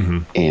things. Mm-hmm.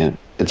 And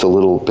it's a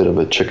little bit of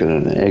a chicken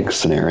and an egg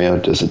scenario.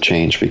 Does it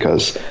change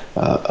because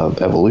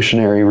of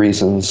evolutionary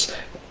reasons,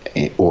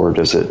 or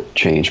does it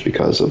change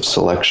because of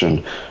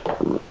selection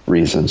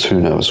reasons?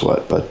 Who knows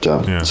what? But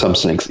some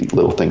snakes eat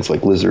little things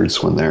like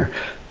lizards when they're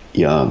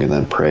young and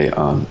then prey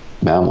on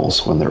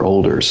mammals when they're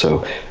older.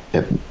 So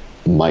it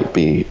might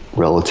be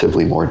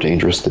relatively more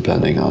dangerous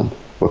depending on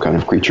what kind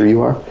of creature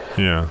you are.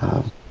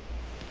 Yeah.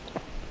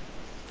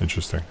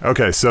 Interesting.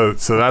 Okay, so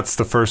that's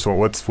the first one.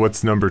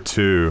 What's number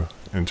 2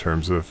 in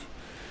terms of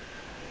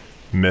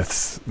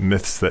myths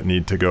that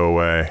need to go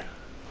away?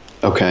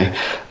 Okay.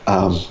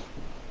 I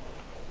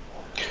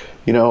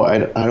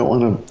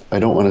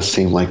don't want to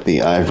seem like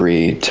the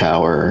ivory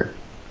tower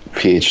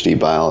PhD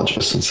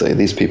biologist and say,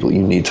 these people,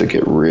 you need to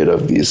get rid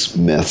of these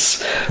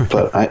myths.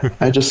 But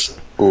I just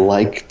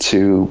like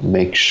to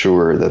make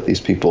sure that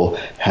these people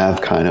have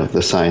kind of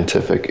the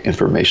scientific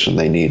information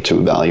they need to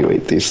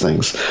evaluate these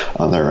things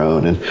on their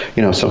own.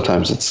 And,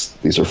 sometimes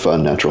these are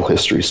fun natural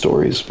history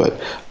stories, but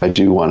I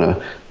do want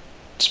to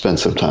spend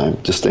some time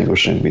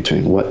distinguishing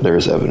between what there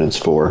is evidence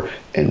for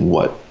and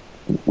what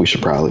we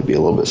should probably be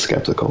a little bit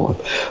skeptical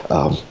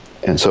of.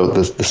 And so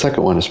the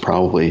second one is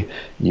probably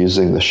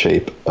using the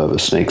shape of a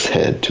snake's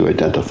head to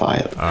identify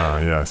it.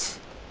 Yes.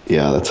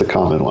 Yeah, that's a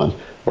common one.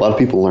 A lot of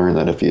people learn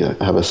that if you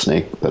have a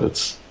snake that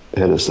its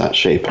head is that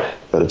shape,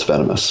 that it's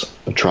venomous,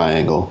 a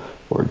triangle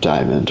or a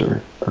diamond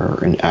or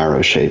an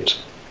arrow shaped.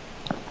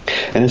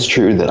 And it's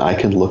true that I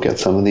can look at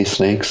some of these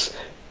snakes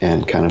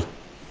and kind of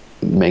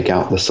make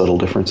out the subtle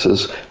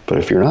differences. But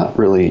if you're not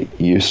really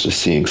used to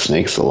seeing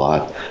snakes a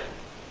lot,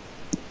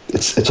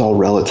 it's all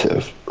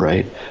relative,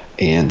 right?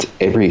 And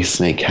every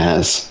snake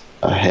has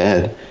a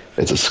head,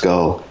 it's a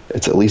skull,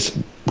 it's at least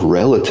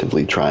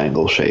relatively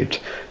triangle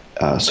shaped.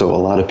 So a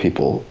lot of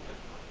people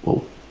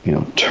will,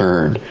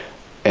 turn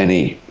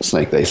any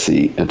snake they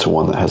see into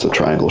one that has a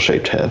triangle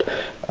shaped head.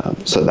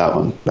 So that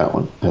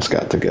one has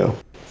got to go.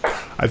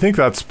 I think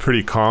that's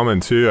pretty common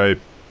too. I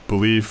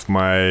believe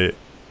my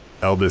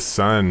eldest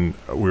son,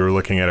 we were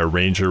looking at a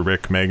Ranger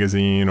Rick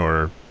magazine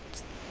or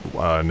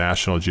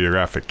National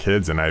Geographic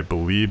Kids, and I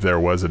believe there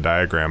was a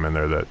diagram in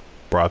there that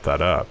brought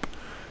that up.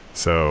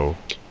 So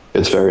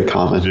it's very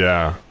common.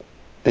 Yeah.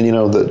 And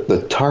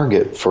the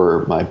target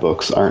for my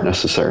books aren't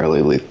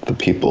necessarily the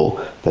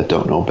people that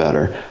don't know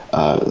better.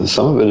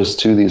 Some of it is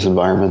to these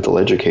environmental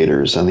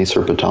educators and these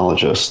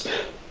herpetologists,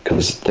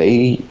 because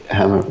they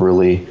haven't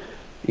really,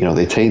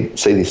 they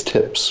say these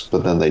tips,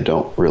 but then they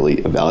don't really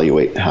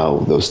evaluate how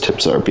those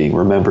tips are being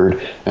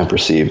remembered and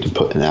perceived and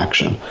put in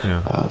action.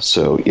 Yeah.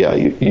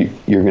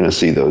 You're going to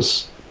see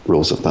those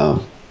rules of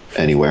thumb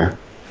anywhere.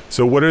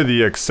 So what are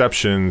the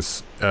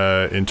exceptions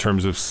in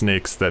terms of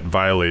snakes that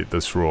violate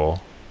this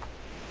rule?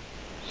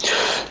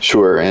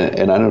 Sure,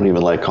 and I don't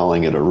even like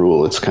calling it a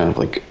rule. It's kind of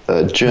like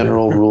a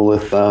general rule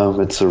of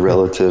thumb. It's a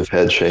relative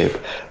head shape.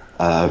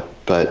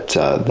 But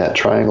that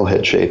triangle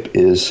head shape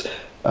is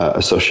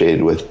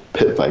associated with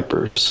pit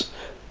vipers.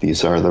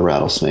 These are the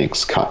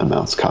rattlesnakes,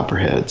 cottonmouths,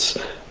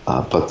 copperheads.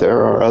 But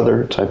there are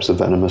other types of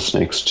venomous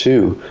snakes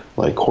too,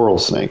 like coral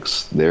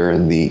snakes. They're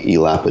in the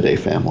Elapidae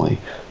family.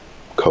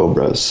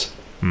 Cobras,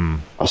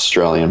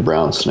 Australian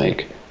brown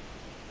snake,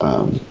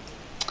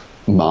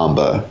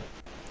 mamba.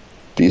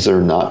 These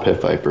are not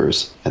pit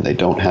vipers, and they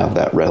don't have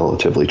that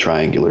relatively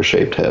triangular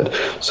shaped head.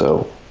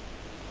 So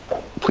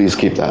please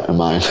keep that in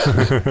mind.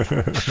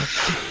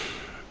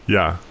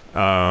 Yeah.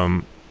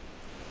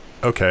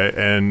 Okay.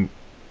 And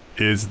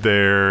is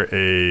there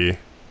a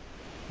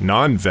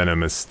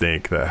non-venomous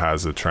snake that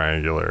has a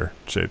triangular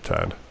shaped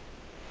head?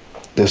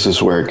 This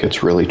is where it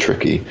gets really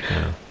tricky,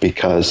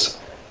 because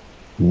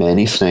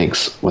many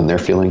snakes, when they're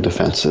feeling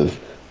defensive,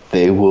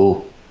 they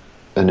will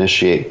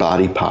initiate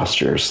body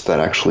postures that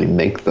actually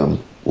make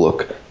them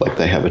look like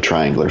they have a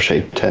triangular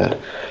shaped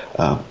head.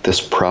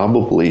 This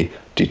probably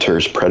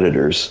deters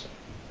predators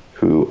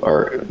who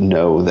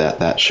know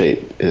that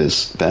shape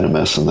is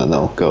venomous, and then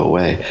they'll go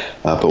away.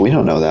 But we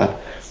don't know that.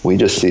 We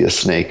just see a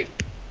snake,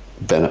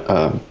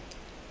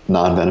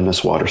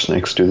 non-venomous water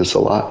snakes do this a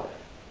lot.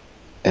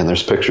 And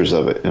there's pictures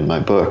of it in my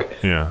book.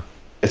 Yeah.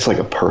 It's like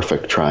a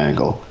perfect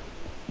triangle,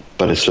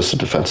 but it's just a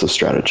defensive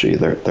strategy.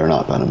 They're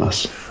not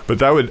venomous. But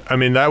that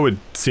would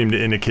seem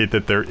to indicate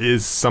that there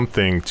is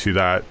something to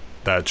that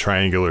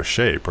triangular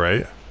shape,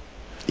 right?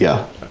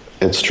 Yeah,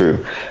 it's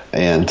true.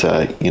 And,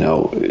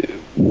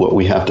 what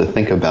we have to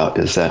think about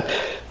is that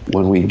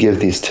when we give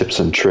these tips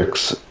and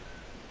tricks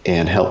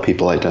and help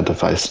people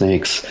identify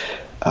snakes,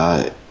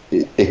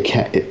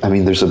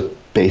 there's a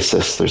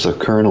basis, there's a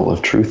kernel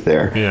of truth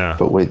there. Yeah.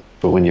 But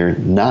when you're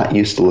not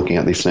used to looking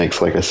at these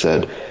snakes, like I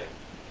said,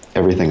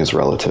 everything is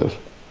relative.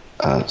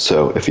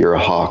 So if you're a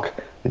hawk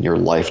and your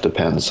life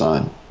depends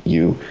on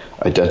you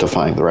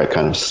identifying the right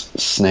kind of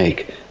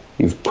snake,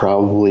 you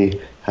probably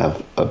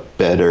have a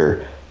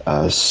better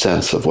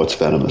sense of what's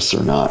venomous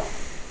or not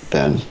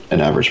than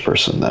an average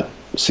person that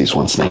sees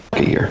one snake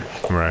a year.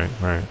 Right.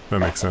 That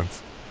makes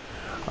sense.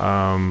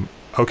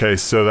 Okay,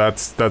 so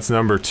that's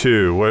number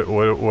 2.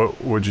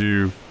 What would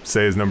you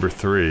say is number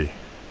 3?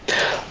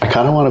 I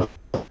kind of want to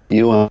put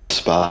you on the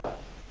spot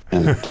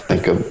and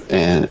think of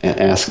and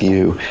ask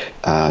you: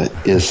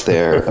 is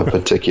there a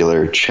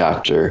particular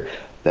chapter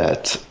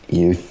that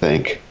you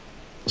think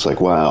it's like,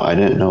 wow, I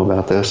didn't know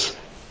about this,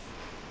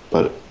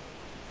 but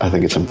I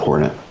think it's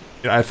important?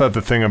 I thought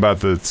the thing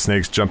about the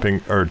snakes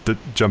jumping out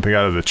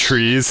of the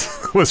trees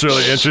was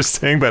really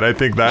interesting, but I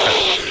think that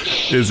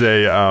is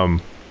a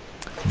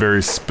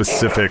very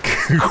specific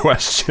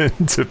question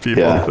to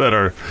people that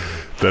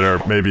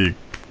are maybe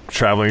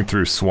traveling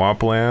through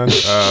swampland.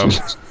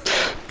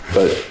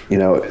 But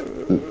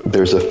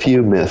there's a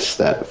few myths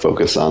that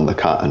focus on the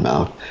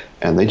cottonmouth,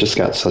 and they just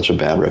got such a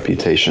bad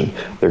reputation.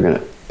 They're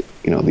gonna,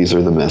 these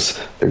are the myths.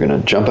 They're gonna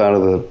jump out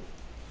of the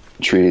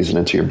trees and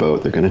into your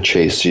boat. They're gonna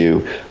chase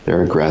you.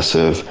 They're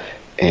aggressive,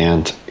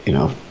 and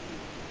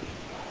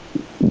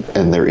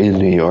and they're in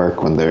New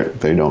York when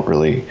they don't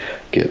really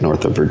get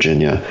north of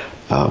Virginia.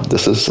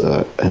 This is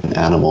an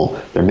animal.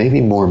 There may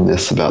be more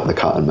myths about the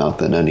cottonmouth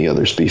than any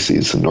other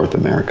species in North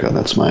America.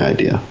 That's my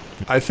idea.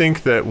 I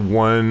think that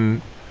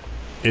one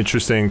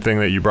interesting thing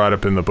that you brought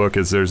up in the book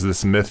is there's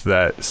this myth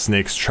that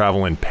snakes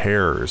travel in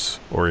pairs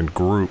or in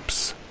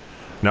groups.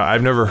 Now,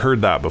 I've never heard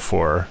that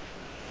before.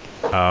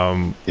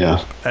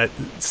 It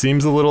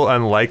seems a little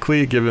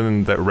unlikely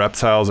given that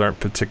reptiles aren't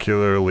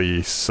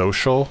particularly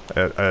social,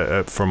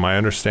 from my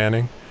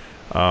understanding.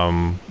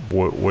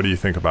 What do you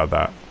think about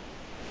that?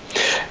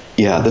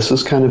 Yeah, this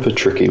is kind of a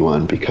tricky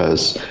one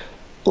because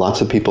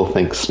lots of people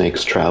think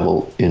snakes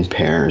travel in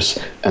pairs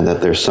and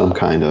that there's some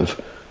kind of,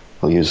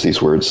 I'll use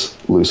these words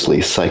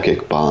loosely,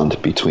 psychic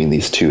bond between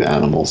these two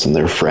animals and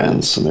they're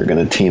friends and they're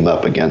going to team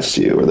up against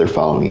you or they're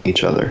following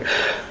each other.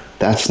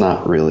 That's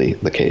not really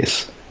the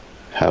case.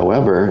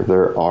 However,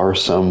 there are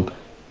some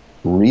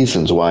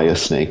reasons why a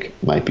snake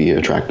might be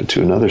attracted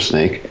to another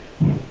snake.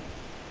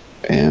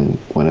 And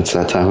when it's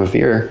that time of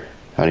year,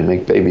 how do you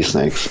make baby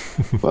snakes?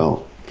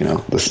 Well,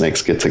 the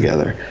snakes get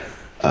together.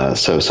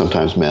 So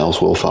sometimes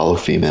males will follow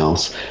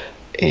females.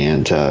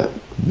 And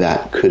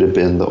that could have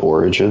been the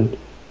origin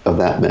of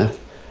that myth.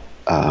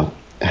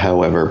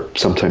 However,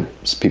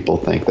 sometimes people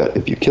think that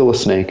if you kill a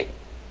snake,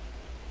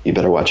 you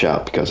better watch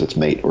out because its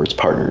mate or its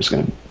partner is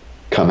going to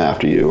come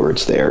after you, or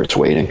it's there, it's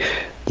waiting.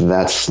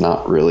 That's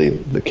not really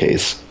the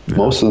case. Yeah.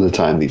 Most of the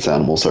time, these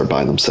animals are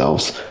by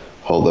themselves.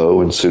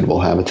 Although in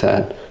suitable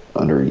habitat,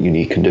 under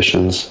unique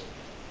conditions,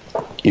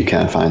 you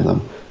can find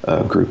them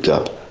grouped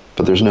up.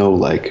 But there's no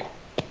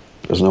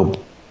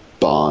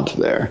bond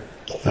there.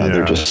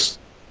 They're just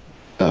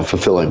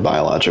fulfilling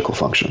biological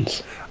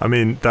functions. I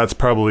mean, that's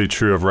probably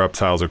true of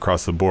reptiles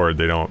across the board.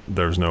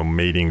 There's no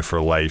mating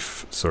for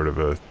life sort of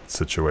a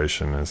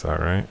situation. Is that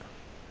right?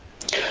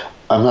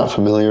 I'm not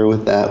familiar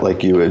with that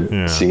like you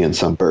would see in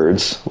some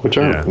birds, which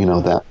aren't,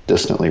 that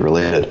distantly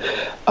related.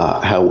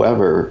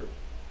 However,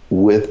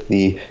 with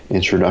the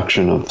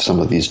introduction of some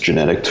of these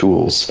genetic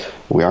tools,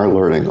 we are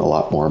learning a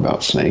lot more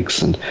about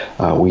snakes. And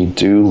we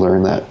do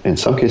learn that in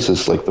some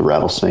cases, like the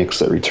rattlesnakes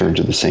that return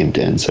to the same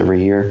dens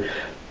every year,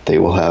 they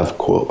will have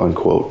quote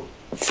unquote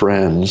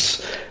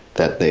friends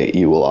that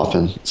you will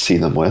often see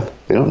them with.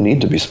 They don't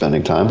need to be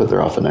spending time, but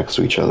they're often next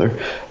to each other.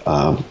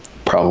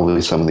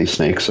 Probably some of these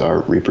snakes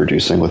are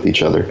reproducing with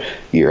each other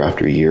year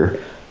after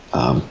year.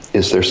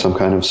 Is there some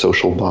kind of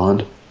social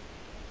bond?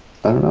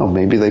 I don't know.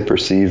 Maybe they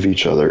perceive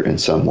each other in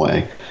some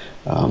way.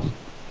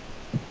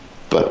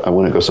 but I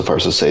wouldn't go so far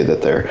as to say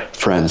that they're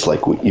friends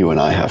like you and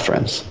I have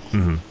friends.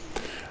 Mm-hmm.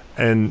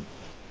 And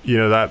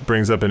that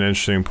brings up an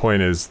interesting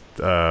point: is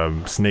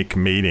snake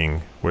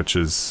mating, which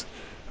is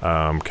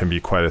can be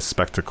quite a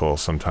spectacle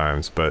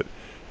sometimes, but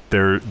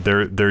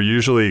they're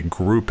usually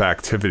group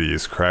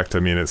activities, correct? I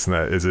mean, it's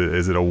not. Is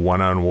it a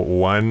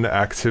one-on-one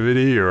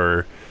activity,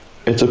 or?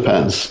 It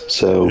depends.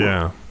 So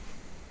yeah.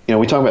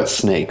 We talk about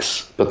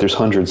snakes, but there's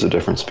hundreds of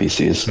different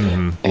species,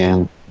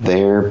 and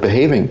they're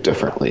behaving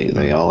differently.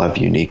 They all have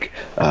unique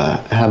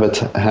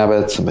habits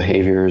and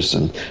behaviors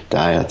and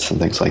diets and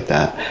things like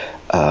that.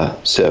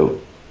 So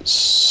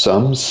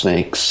some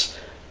snakes,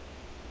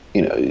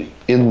 in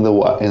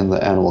the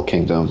animal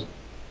kingdom,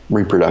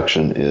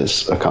 reproduction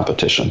is a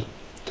competition.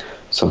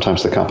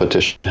 Sometimes the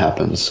competition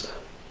happens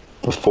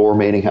before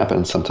mating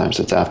happens, sometimes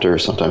it's after,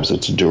 sometimes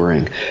it's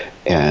during,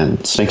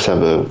 and snakes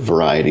have a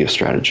variety of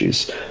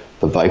strategies.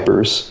 The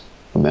vipers,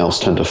 the males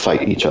tend to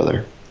fight each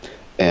other,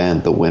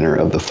 and the winner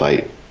of the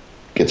fight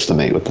gets to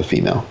mate with the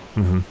female.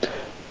 Mm-hmm.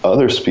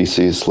 Other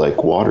species,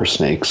 like water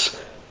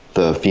snakes,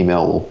 the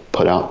female will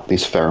put out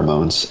these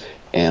pheromones,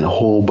 and a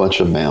whole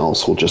bunch of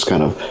males will just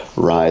kind of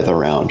writhe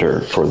around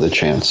her for the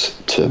chance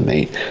to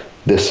mate.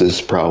 This is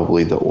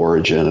probably the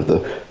origin of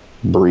the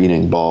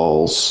breeding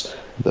balls.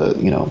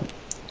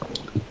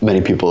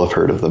 Many people have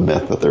heard of the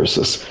myth that there's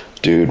this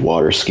dude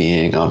water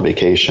skiing on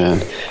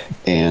vacation,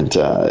 and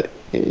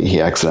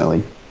he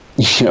accidentally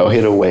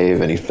hit a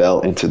wave and he fell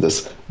into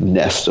this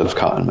nest of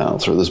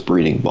cottonmouths, or this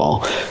breeding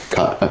ball.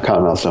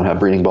 Cottonmouths don't have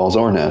breeding balls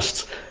or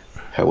nests.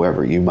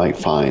 However, you might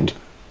find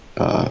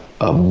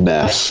a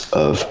mess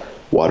of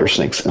water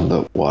snakes in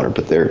the water,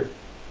 but they're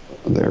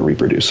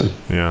reproducing.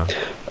 Yeah.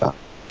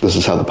 This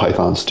is how the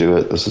pythons do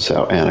it. This is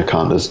how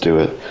anacondas do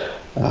it.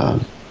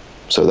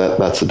 So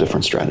that's a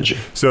different strategy.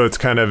 So it's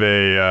kind of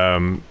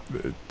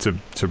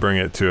to bring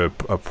it to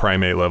a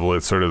primate level,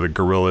 it's sort of the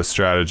gorilla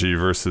strategy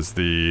versus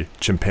the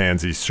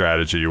chimpanzee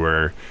strategy,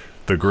 where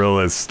the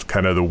gorilla is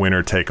kind of the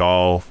winner take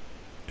all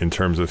in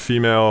terms of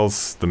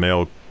females. The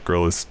male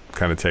gorillas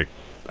kind of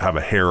have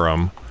a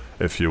harem,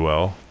 if you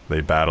will. They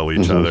battle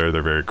each other.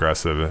 They're very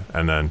aggressive.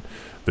 And then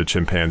the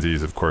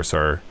chimpanzees, of course,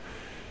 are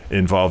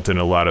involved in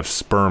a lot of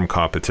sperm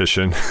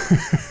competition.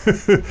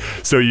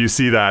 So you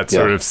see that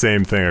sort of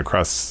same thing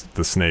across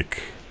the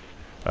snake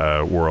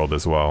world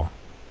as well.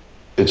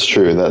 It's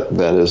true that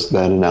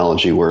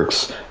analogy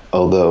works,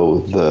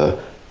 although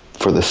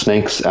for the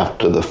snakes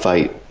after the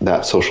fight,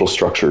 that social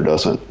structure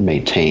doesn't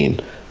maintain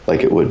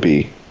like it would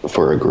be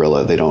for a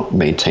gorilla. They don't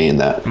maintain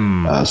that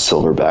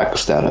silverback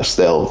status.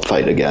 They'll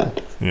fight again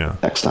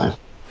next time.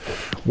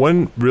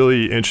 One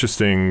really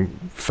interesting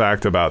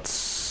fact about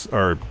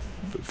or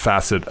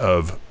facet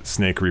of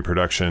snake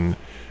reproduction,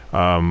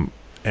 and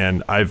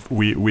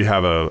we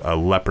have a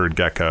leopard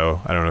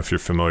gecko. I don't know if you're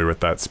familiar with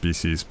that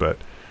species, but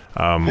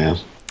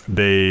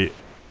they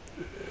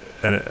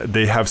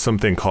have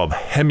something called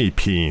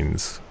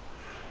hemipenes,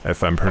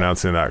 if I'm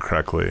pronouncing that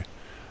correctly.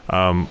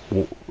 Now,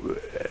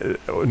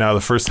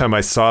 the first time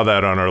I saw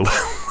that on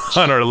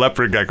our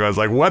leopard gecko, I was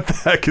like, "What the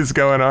heck is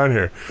going on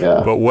here?"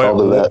 Yeah, but what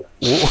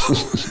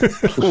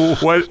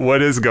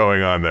is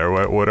going on there?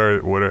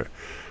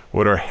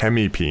 What are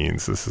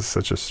hemipenes? This is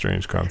such a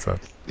strange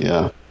concept.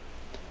 Yeah,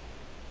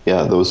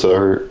 those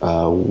are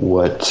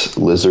what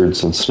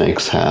lizards and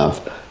snakes have.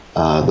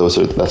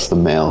 That's the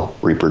male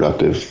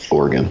reproductive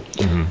organ,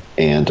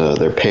 and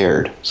they're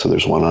paired, so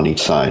there's one on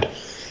each side.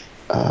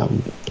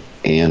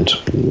 And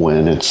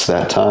when it's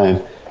that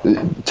time,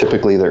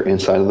 typically they're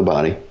inside of the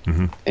body,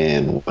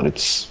 and when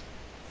it's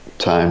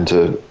time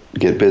to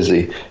get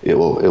busy, it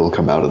will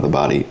come out of the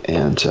body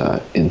and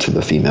into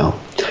the female.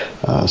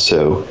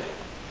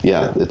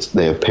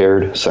 They have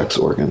paired sex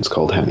organs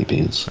called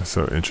hemipenes. That's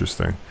so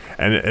interesting.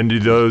 And do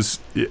those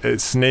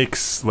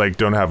snakes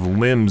don't have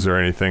limbs or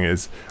anything?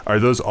 Are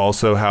those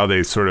also how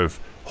they sort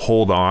of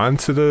hold on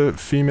to the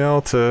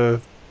female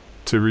to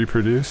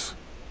reproduce?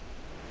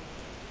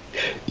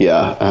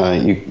 Yeah,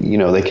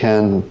 they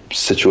can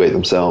situate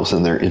themselves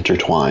and they're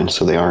intertwined,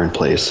 so they are in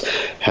place.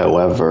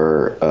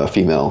 However, a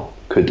female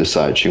could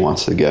decide she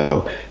wants to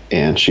go,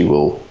 and she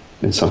will,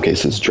 in some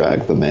cases,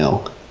 drag the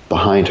male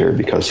behind her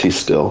because he's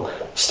still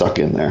stuck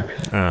in there.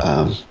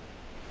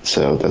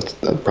 So that's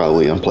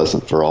probably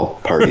unpleasant for all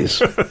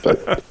parties,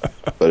 but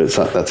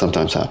that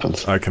sometimes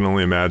happens. I can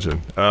only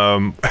imagine.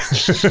 I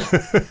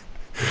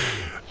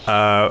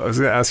was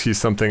going to ask you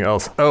something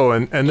else. Oh,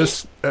 and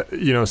this,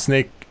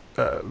 snake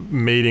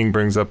mating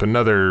brings up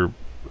another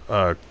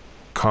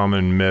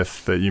common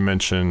myth that you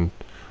mentioned,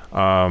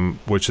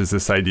 which is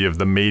this idea of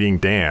the mating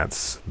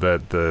dance,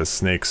 that the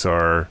snakes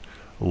are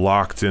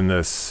locked in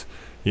this,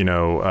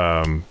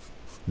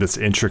 this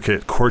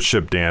intricate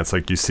courtship dance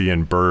like you see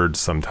in birds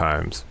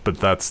sometimes, but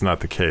that's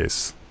not the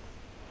case.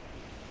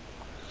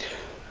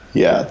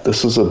 Yeah,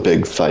 this is a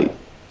big fight.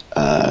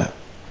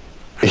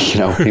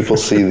 People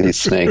see these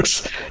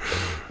snakes.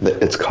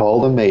 It's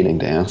called a mating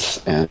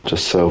dance, and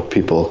just so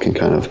people can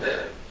kind of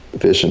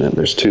vision it,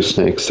 there's two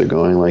snakes, they're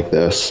going like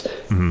this,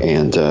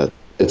 and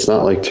it's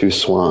not like two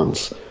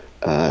swans.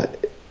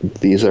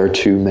 These are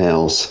two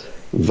males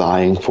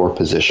vying for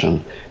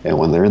position, and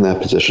when they're in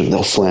that position,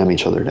 they'll slam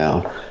each other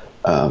down.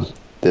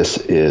 This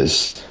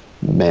is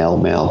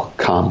male-male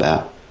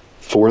combat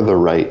for the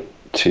right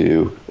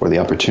to, or the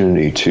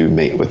opportunity to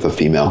mate with a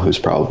female who's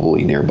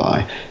probably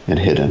nearby and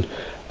hidden.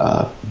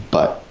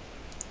 But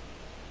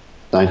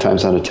 9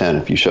 times out of 10,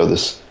 if you show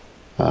this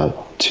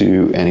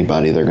to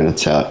anybody, they're going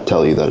to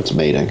tell you that it's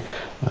mating.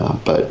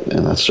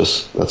 And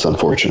that's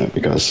unfortunate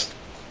because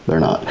they're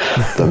not.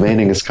 The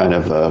mating is kind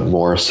of a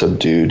more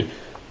subdued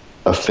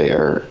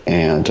affair,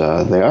 and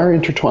they are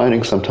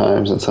intertwining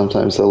sometimes, and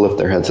sometimes they'll lift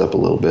their heads up a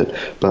little bit,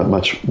 but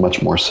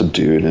much more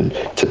subdued and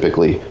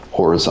typically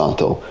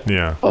horizontal.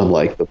 Yeah.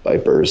 Unlike the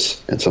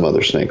vipers and some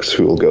other snakes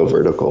who will go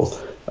vertical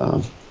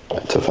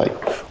to fight.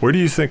 Where do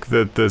you think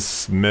that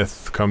this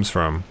myth comes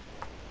from?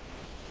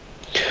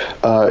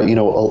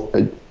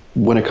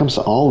 When it comes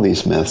to all of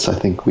these myths, I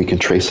think we can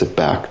trace it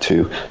back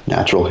to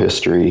natural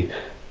history,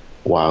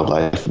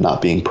 wildlife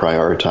not being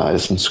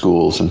prioritized in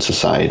schools and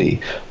society.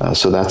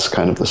 So that's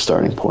kind of the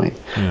starting point.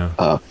 Yeah.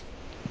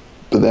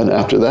 But then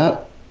after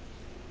that,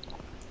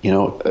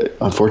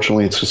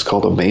 unfortunately, it's just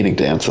called a mating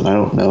dance, and I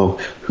don't know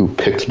who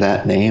picked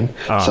that name.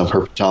 Some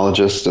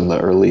herpetologist in the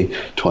early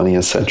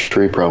 20th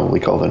century probably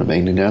called it a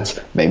mating dance.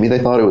 Maybe they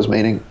thought it was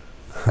mating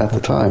at the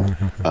time,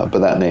 but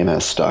that name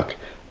has stuck.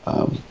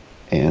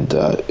 And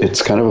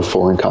it's kind of a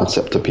foreign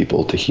concept to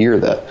people to hear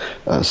that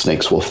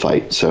snakes will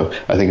fight. So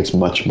I think it's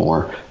much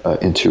more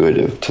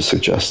intuitive to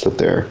suggest that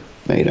they're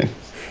mating.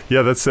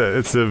 Yeah, it's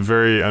a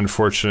very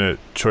unfortunate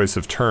choice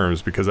of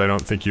terms, because I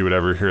don't think you would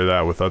ever hear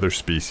that with other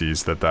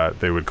species, that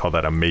they would call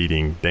that a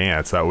mating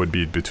dance. That would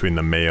be between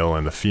the male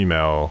and the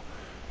female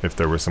if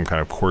there was some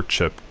kind of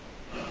courtship,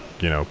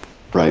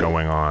 right,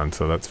 going on.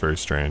 So that's very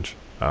strange.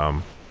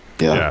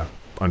 Yeah,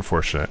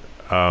 unfortunate.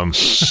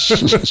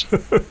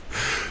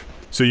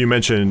 So you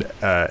mentioned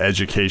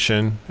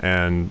education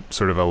and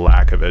sort of a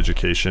lack of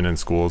education in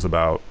schools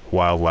about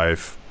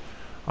wildlife.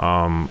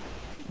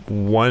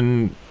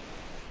 One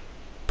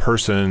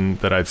person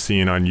that I've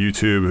seen on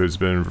YouTube who's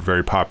been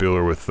very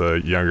popular with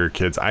the younger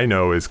kids I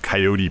know is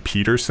Coyote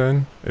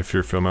Peterson, if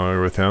you're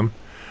familiar with him.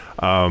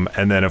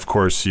 And then, of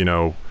course,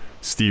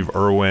 Steve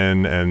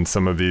Irwin and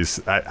some of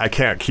these. I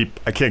can't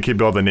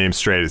keep all the names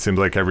straight. It seems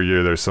like every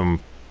year there's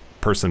some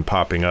person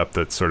popping up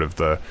that sort of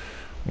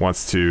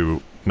wants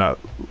to not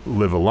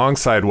live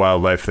alongside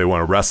wildlife, they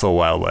want to wrestle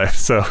wildlife.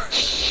 So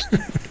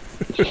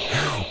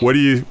what do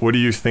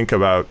you think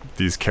about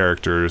these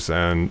characters,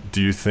 and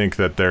do you think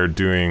that they're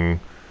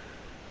doing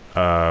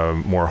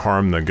more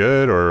harm than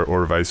good,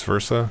 or vice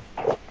versa?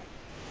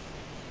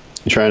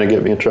 You trying to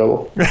get me in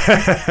trouble?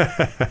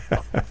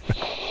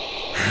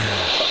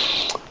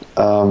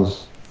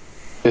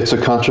 It's a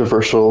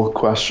controversial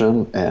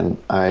question, and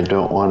I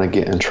don't want to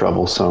get in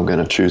trouble, so I'm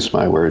going to choose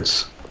my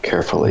words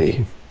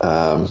carefully.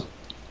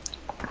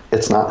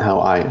 It's not how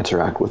I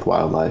interact with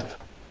wildlife.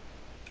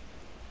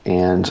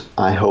 And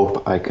I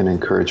hope I can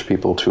encourage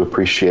people to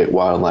appreciate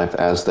wildlife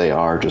as they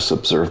are, just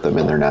observe them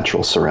in their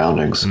natural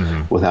surroundings,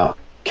 without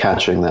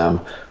catching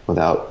them,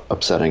 without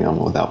upsetting them,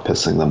 without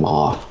pissing them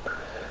off.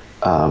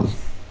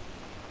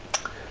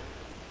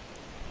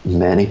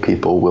 Many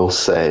people will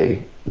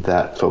say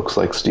that folks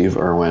like Steve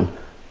Irwin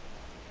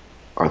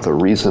are the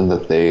reason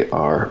that they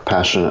are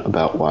passionate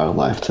about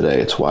wildlife today.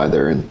 It's why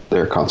they're in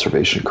their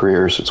conservation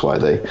careers. It's why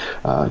they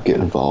get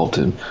involved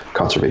in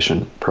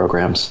conservation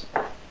programs.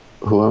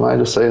 Who am I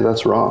to say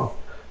that's wrong?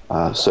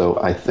 So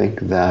I think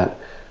that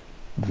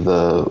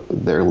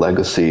their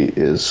legacy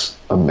is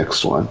a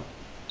mixed one.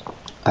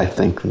 I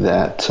think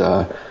that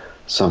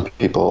some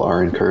people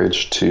are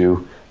encouraged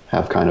to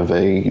have kind of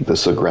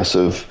this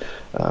aggressive,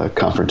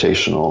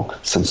 confrontational,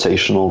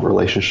 sensational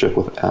relationship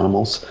with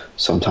animals.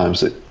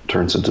 Sometimes it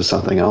turns into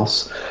something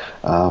else.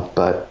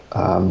 But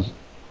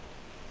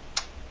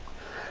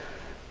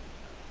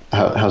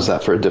how's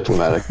that for a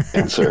diplomatic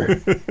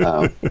answer?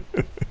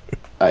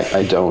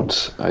 I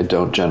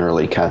don't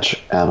generally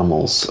catch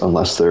animals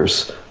unless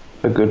there's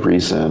a good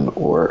reason,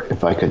 or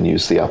if I can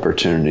use the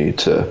opportunity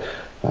to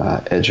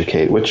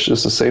educate, which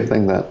is the same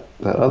thing that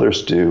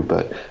others do,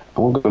 but I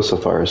won't go so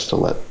far as to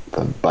let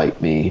them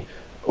bite me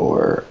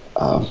or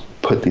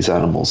put these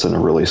animals in a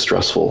really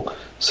stressful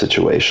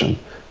situation.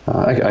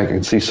 I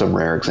can see some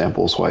rare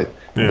examples why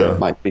there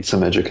might be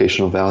some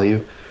educational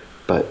value,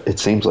 but it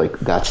seems like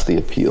that's the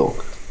appeal: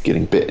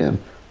 getting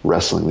bitten,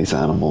 wrestling these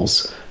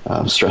animals,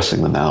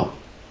 stressing them out.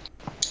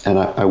 And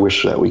I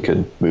wish that we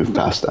could move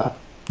past that.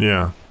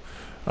 Yeah.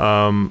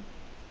 I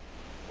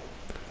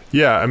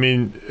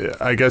mean,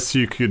 I guess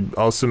you could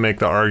also make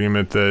the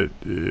argument that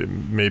it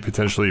may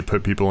potentially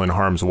put people in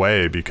harm's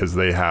way because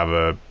they have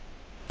a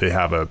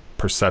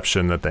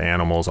perception that the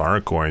animals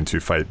aren't going to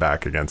fight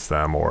back against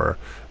them, or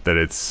that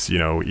it's,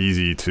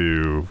 easy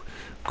to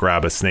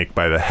grab a snake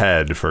by the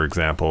head, for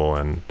example.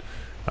 And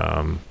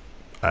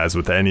as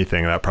with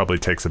anything, that probably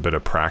takes a bit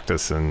of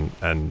practice,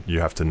 and you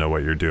have to know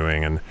what you're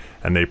doing.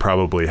 And they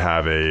probably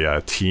have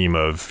a team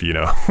of,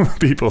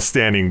 people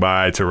standing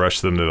by to rush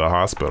them to the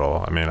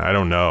hospital. I mean, I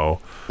don't know.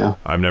 Yeah.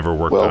 I've never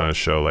worked on a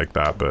show like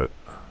that, but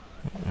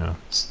Yeah.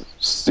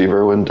 Steve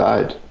Irwin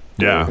died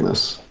doing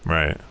this.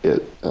 Right.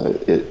 It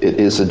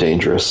is a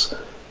dangerous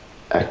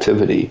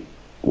activity,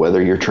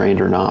 whether you're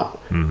trained or not.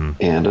 Mm-hmm.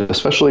 And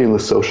especially in the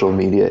social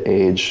media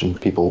age, and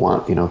people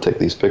want, take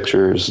these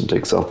pictures and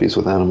take selfies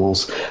with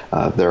animals.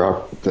 There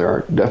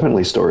are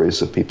definitely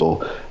stories of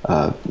people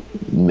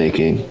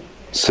making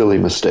silly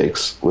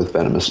mistakes with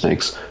venomous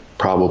snakes,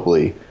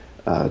 probably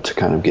to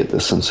kind of get the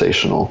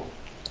sensational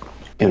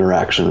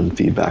interaction and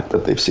feedback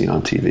that they've seen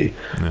on TV.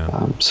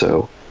 Yeah.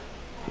 So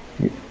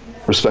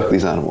respect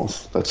these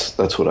animals.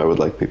 That's what I would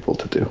like people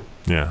to do.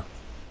 Yeah,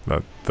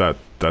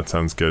 that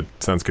sounds good.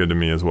 Sounds good to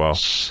me as well.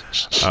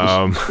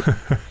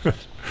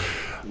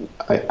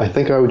 I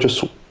think I would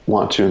just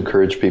want to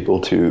encourage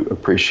people to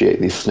appreciate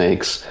these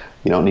snakes.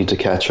 You don't need to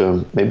catch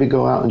them. Maybe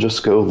go out and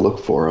just go look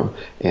for them.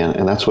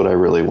 And that's what I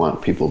really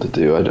want people to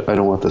do. I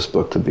don't want this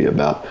book to be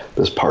about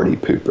this party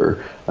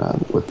pooper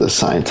with the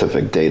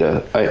scientific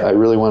data. I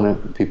really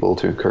want people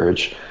to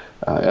encourage,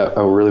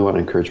 I really want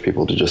to encourage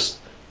people to just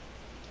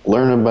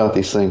learn about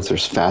these things.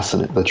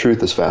 The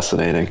truth is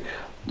fascinating.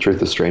 The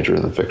truth is stranger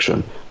than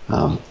fiction.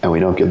 And we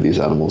don't give these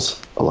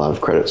animals a lot of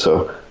credit.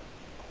 So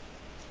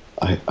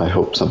I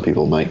hope some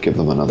people might give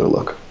them another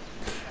look.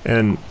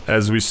 And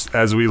as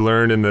we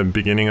learned in the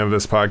beginning of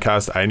this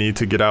podcast, I need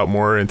to get out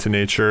more into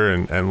nature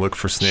and look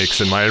for snakes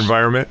in my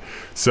environment.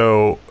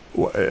 So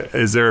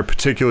is there a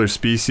particular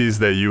species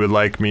that you would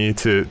like me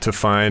to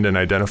find and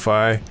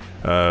identify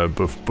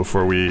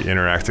before we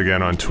interact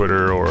again on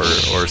Twitter or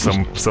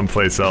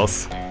someplace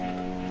else?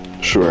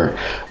 Sure.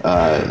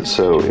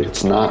 So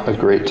it's not a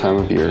great time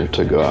of year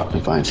to go out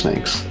and find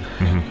snakes.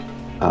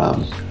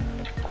 Mm-hmm.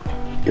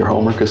 Your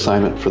homework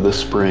assignment for this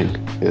spring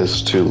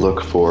is to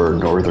look for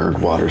northern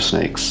water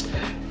snakes,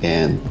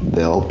 and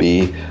they'll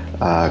be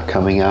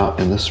coming out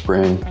in the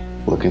spring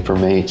looking for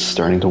mates,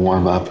 starting to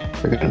warm up.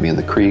 They're going to be in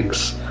the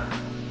creeks.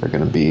 They're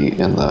going to be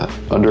in the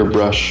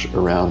underbrush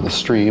around the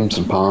streams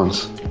and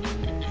ponds.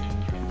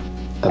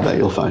 I bet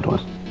you'll find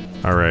one.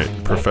 All right,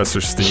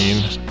 Professor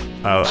Steen,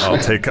 I'll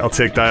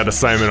take that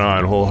assignment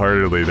on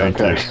wholeheartedly. Thank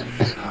you.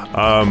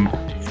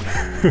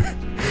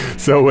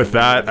 So with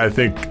that, I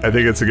think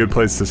it's a good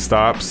place to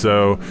stop.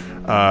 So,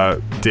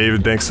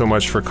 David, thanks so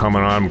much for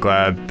coming on. I'm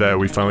glad that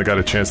we finally got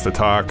a chance to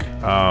talk.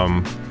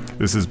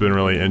 This has been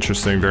really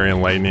interesting, very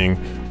enlightening.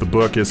 The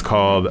book is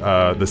called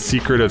The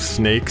Secret of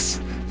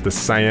Snakes: The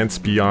Science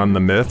Beyond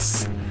the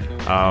Myths.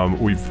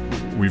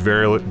 We've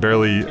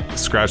barely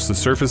scratched the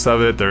surface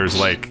of it. There's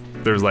like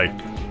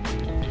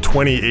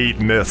 28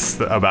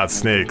 myths about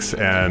snakes,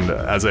 and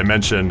as I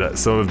mentioned,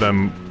 some of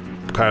them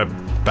kind of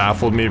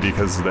baffled me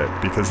because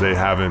they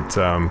haven't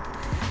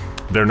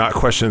they're not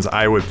questions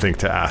I would think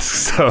to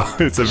ask. So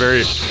it's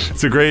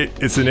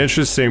an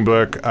interesting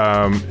book.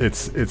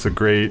 It's a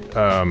great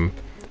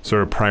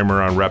sort of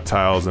primer on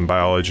reptiles and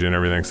biology and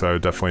everything, so I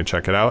would definitely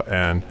check it out.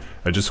 And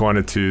I just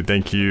wanted to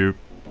thank you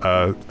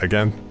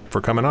again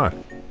for coming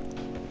on.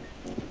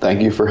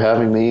 Thank you for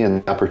having me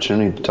and the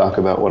opportunity to talk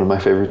about one of my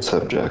favorite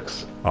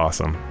subjects.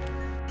 Awesome.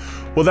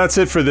 Well, that's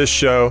it for this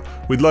show.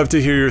 We'd love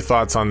to hear your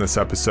thoughts on this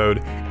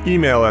episode.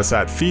 Email us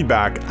at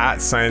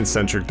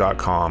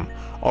feedback@sciencecentric.com.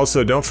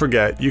 Also, don't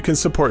forget, you can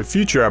support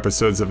future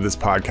episodes of this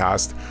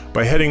podcast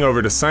by heading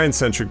over to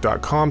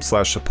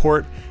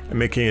sciencecentric.com/support and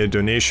making a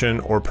donation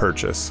or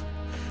purchase.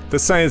 The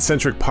Science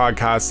Centric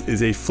Podcast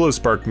is a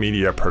FlowSpark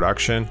Media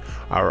production.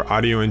 Our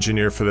audio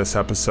engineer for this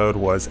episode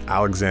was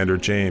Alexander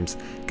James.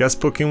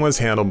 Guest booking was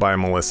handled by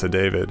Melissa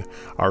David.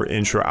 Our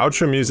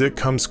intro-outro music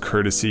comes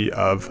courtesy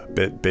of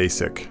Bit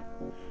Basic.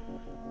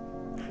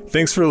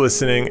 Thanks for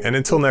listening, and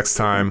until next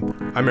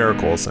time, I'm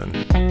Eric Olson.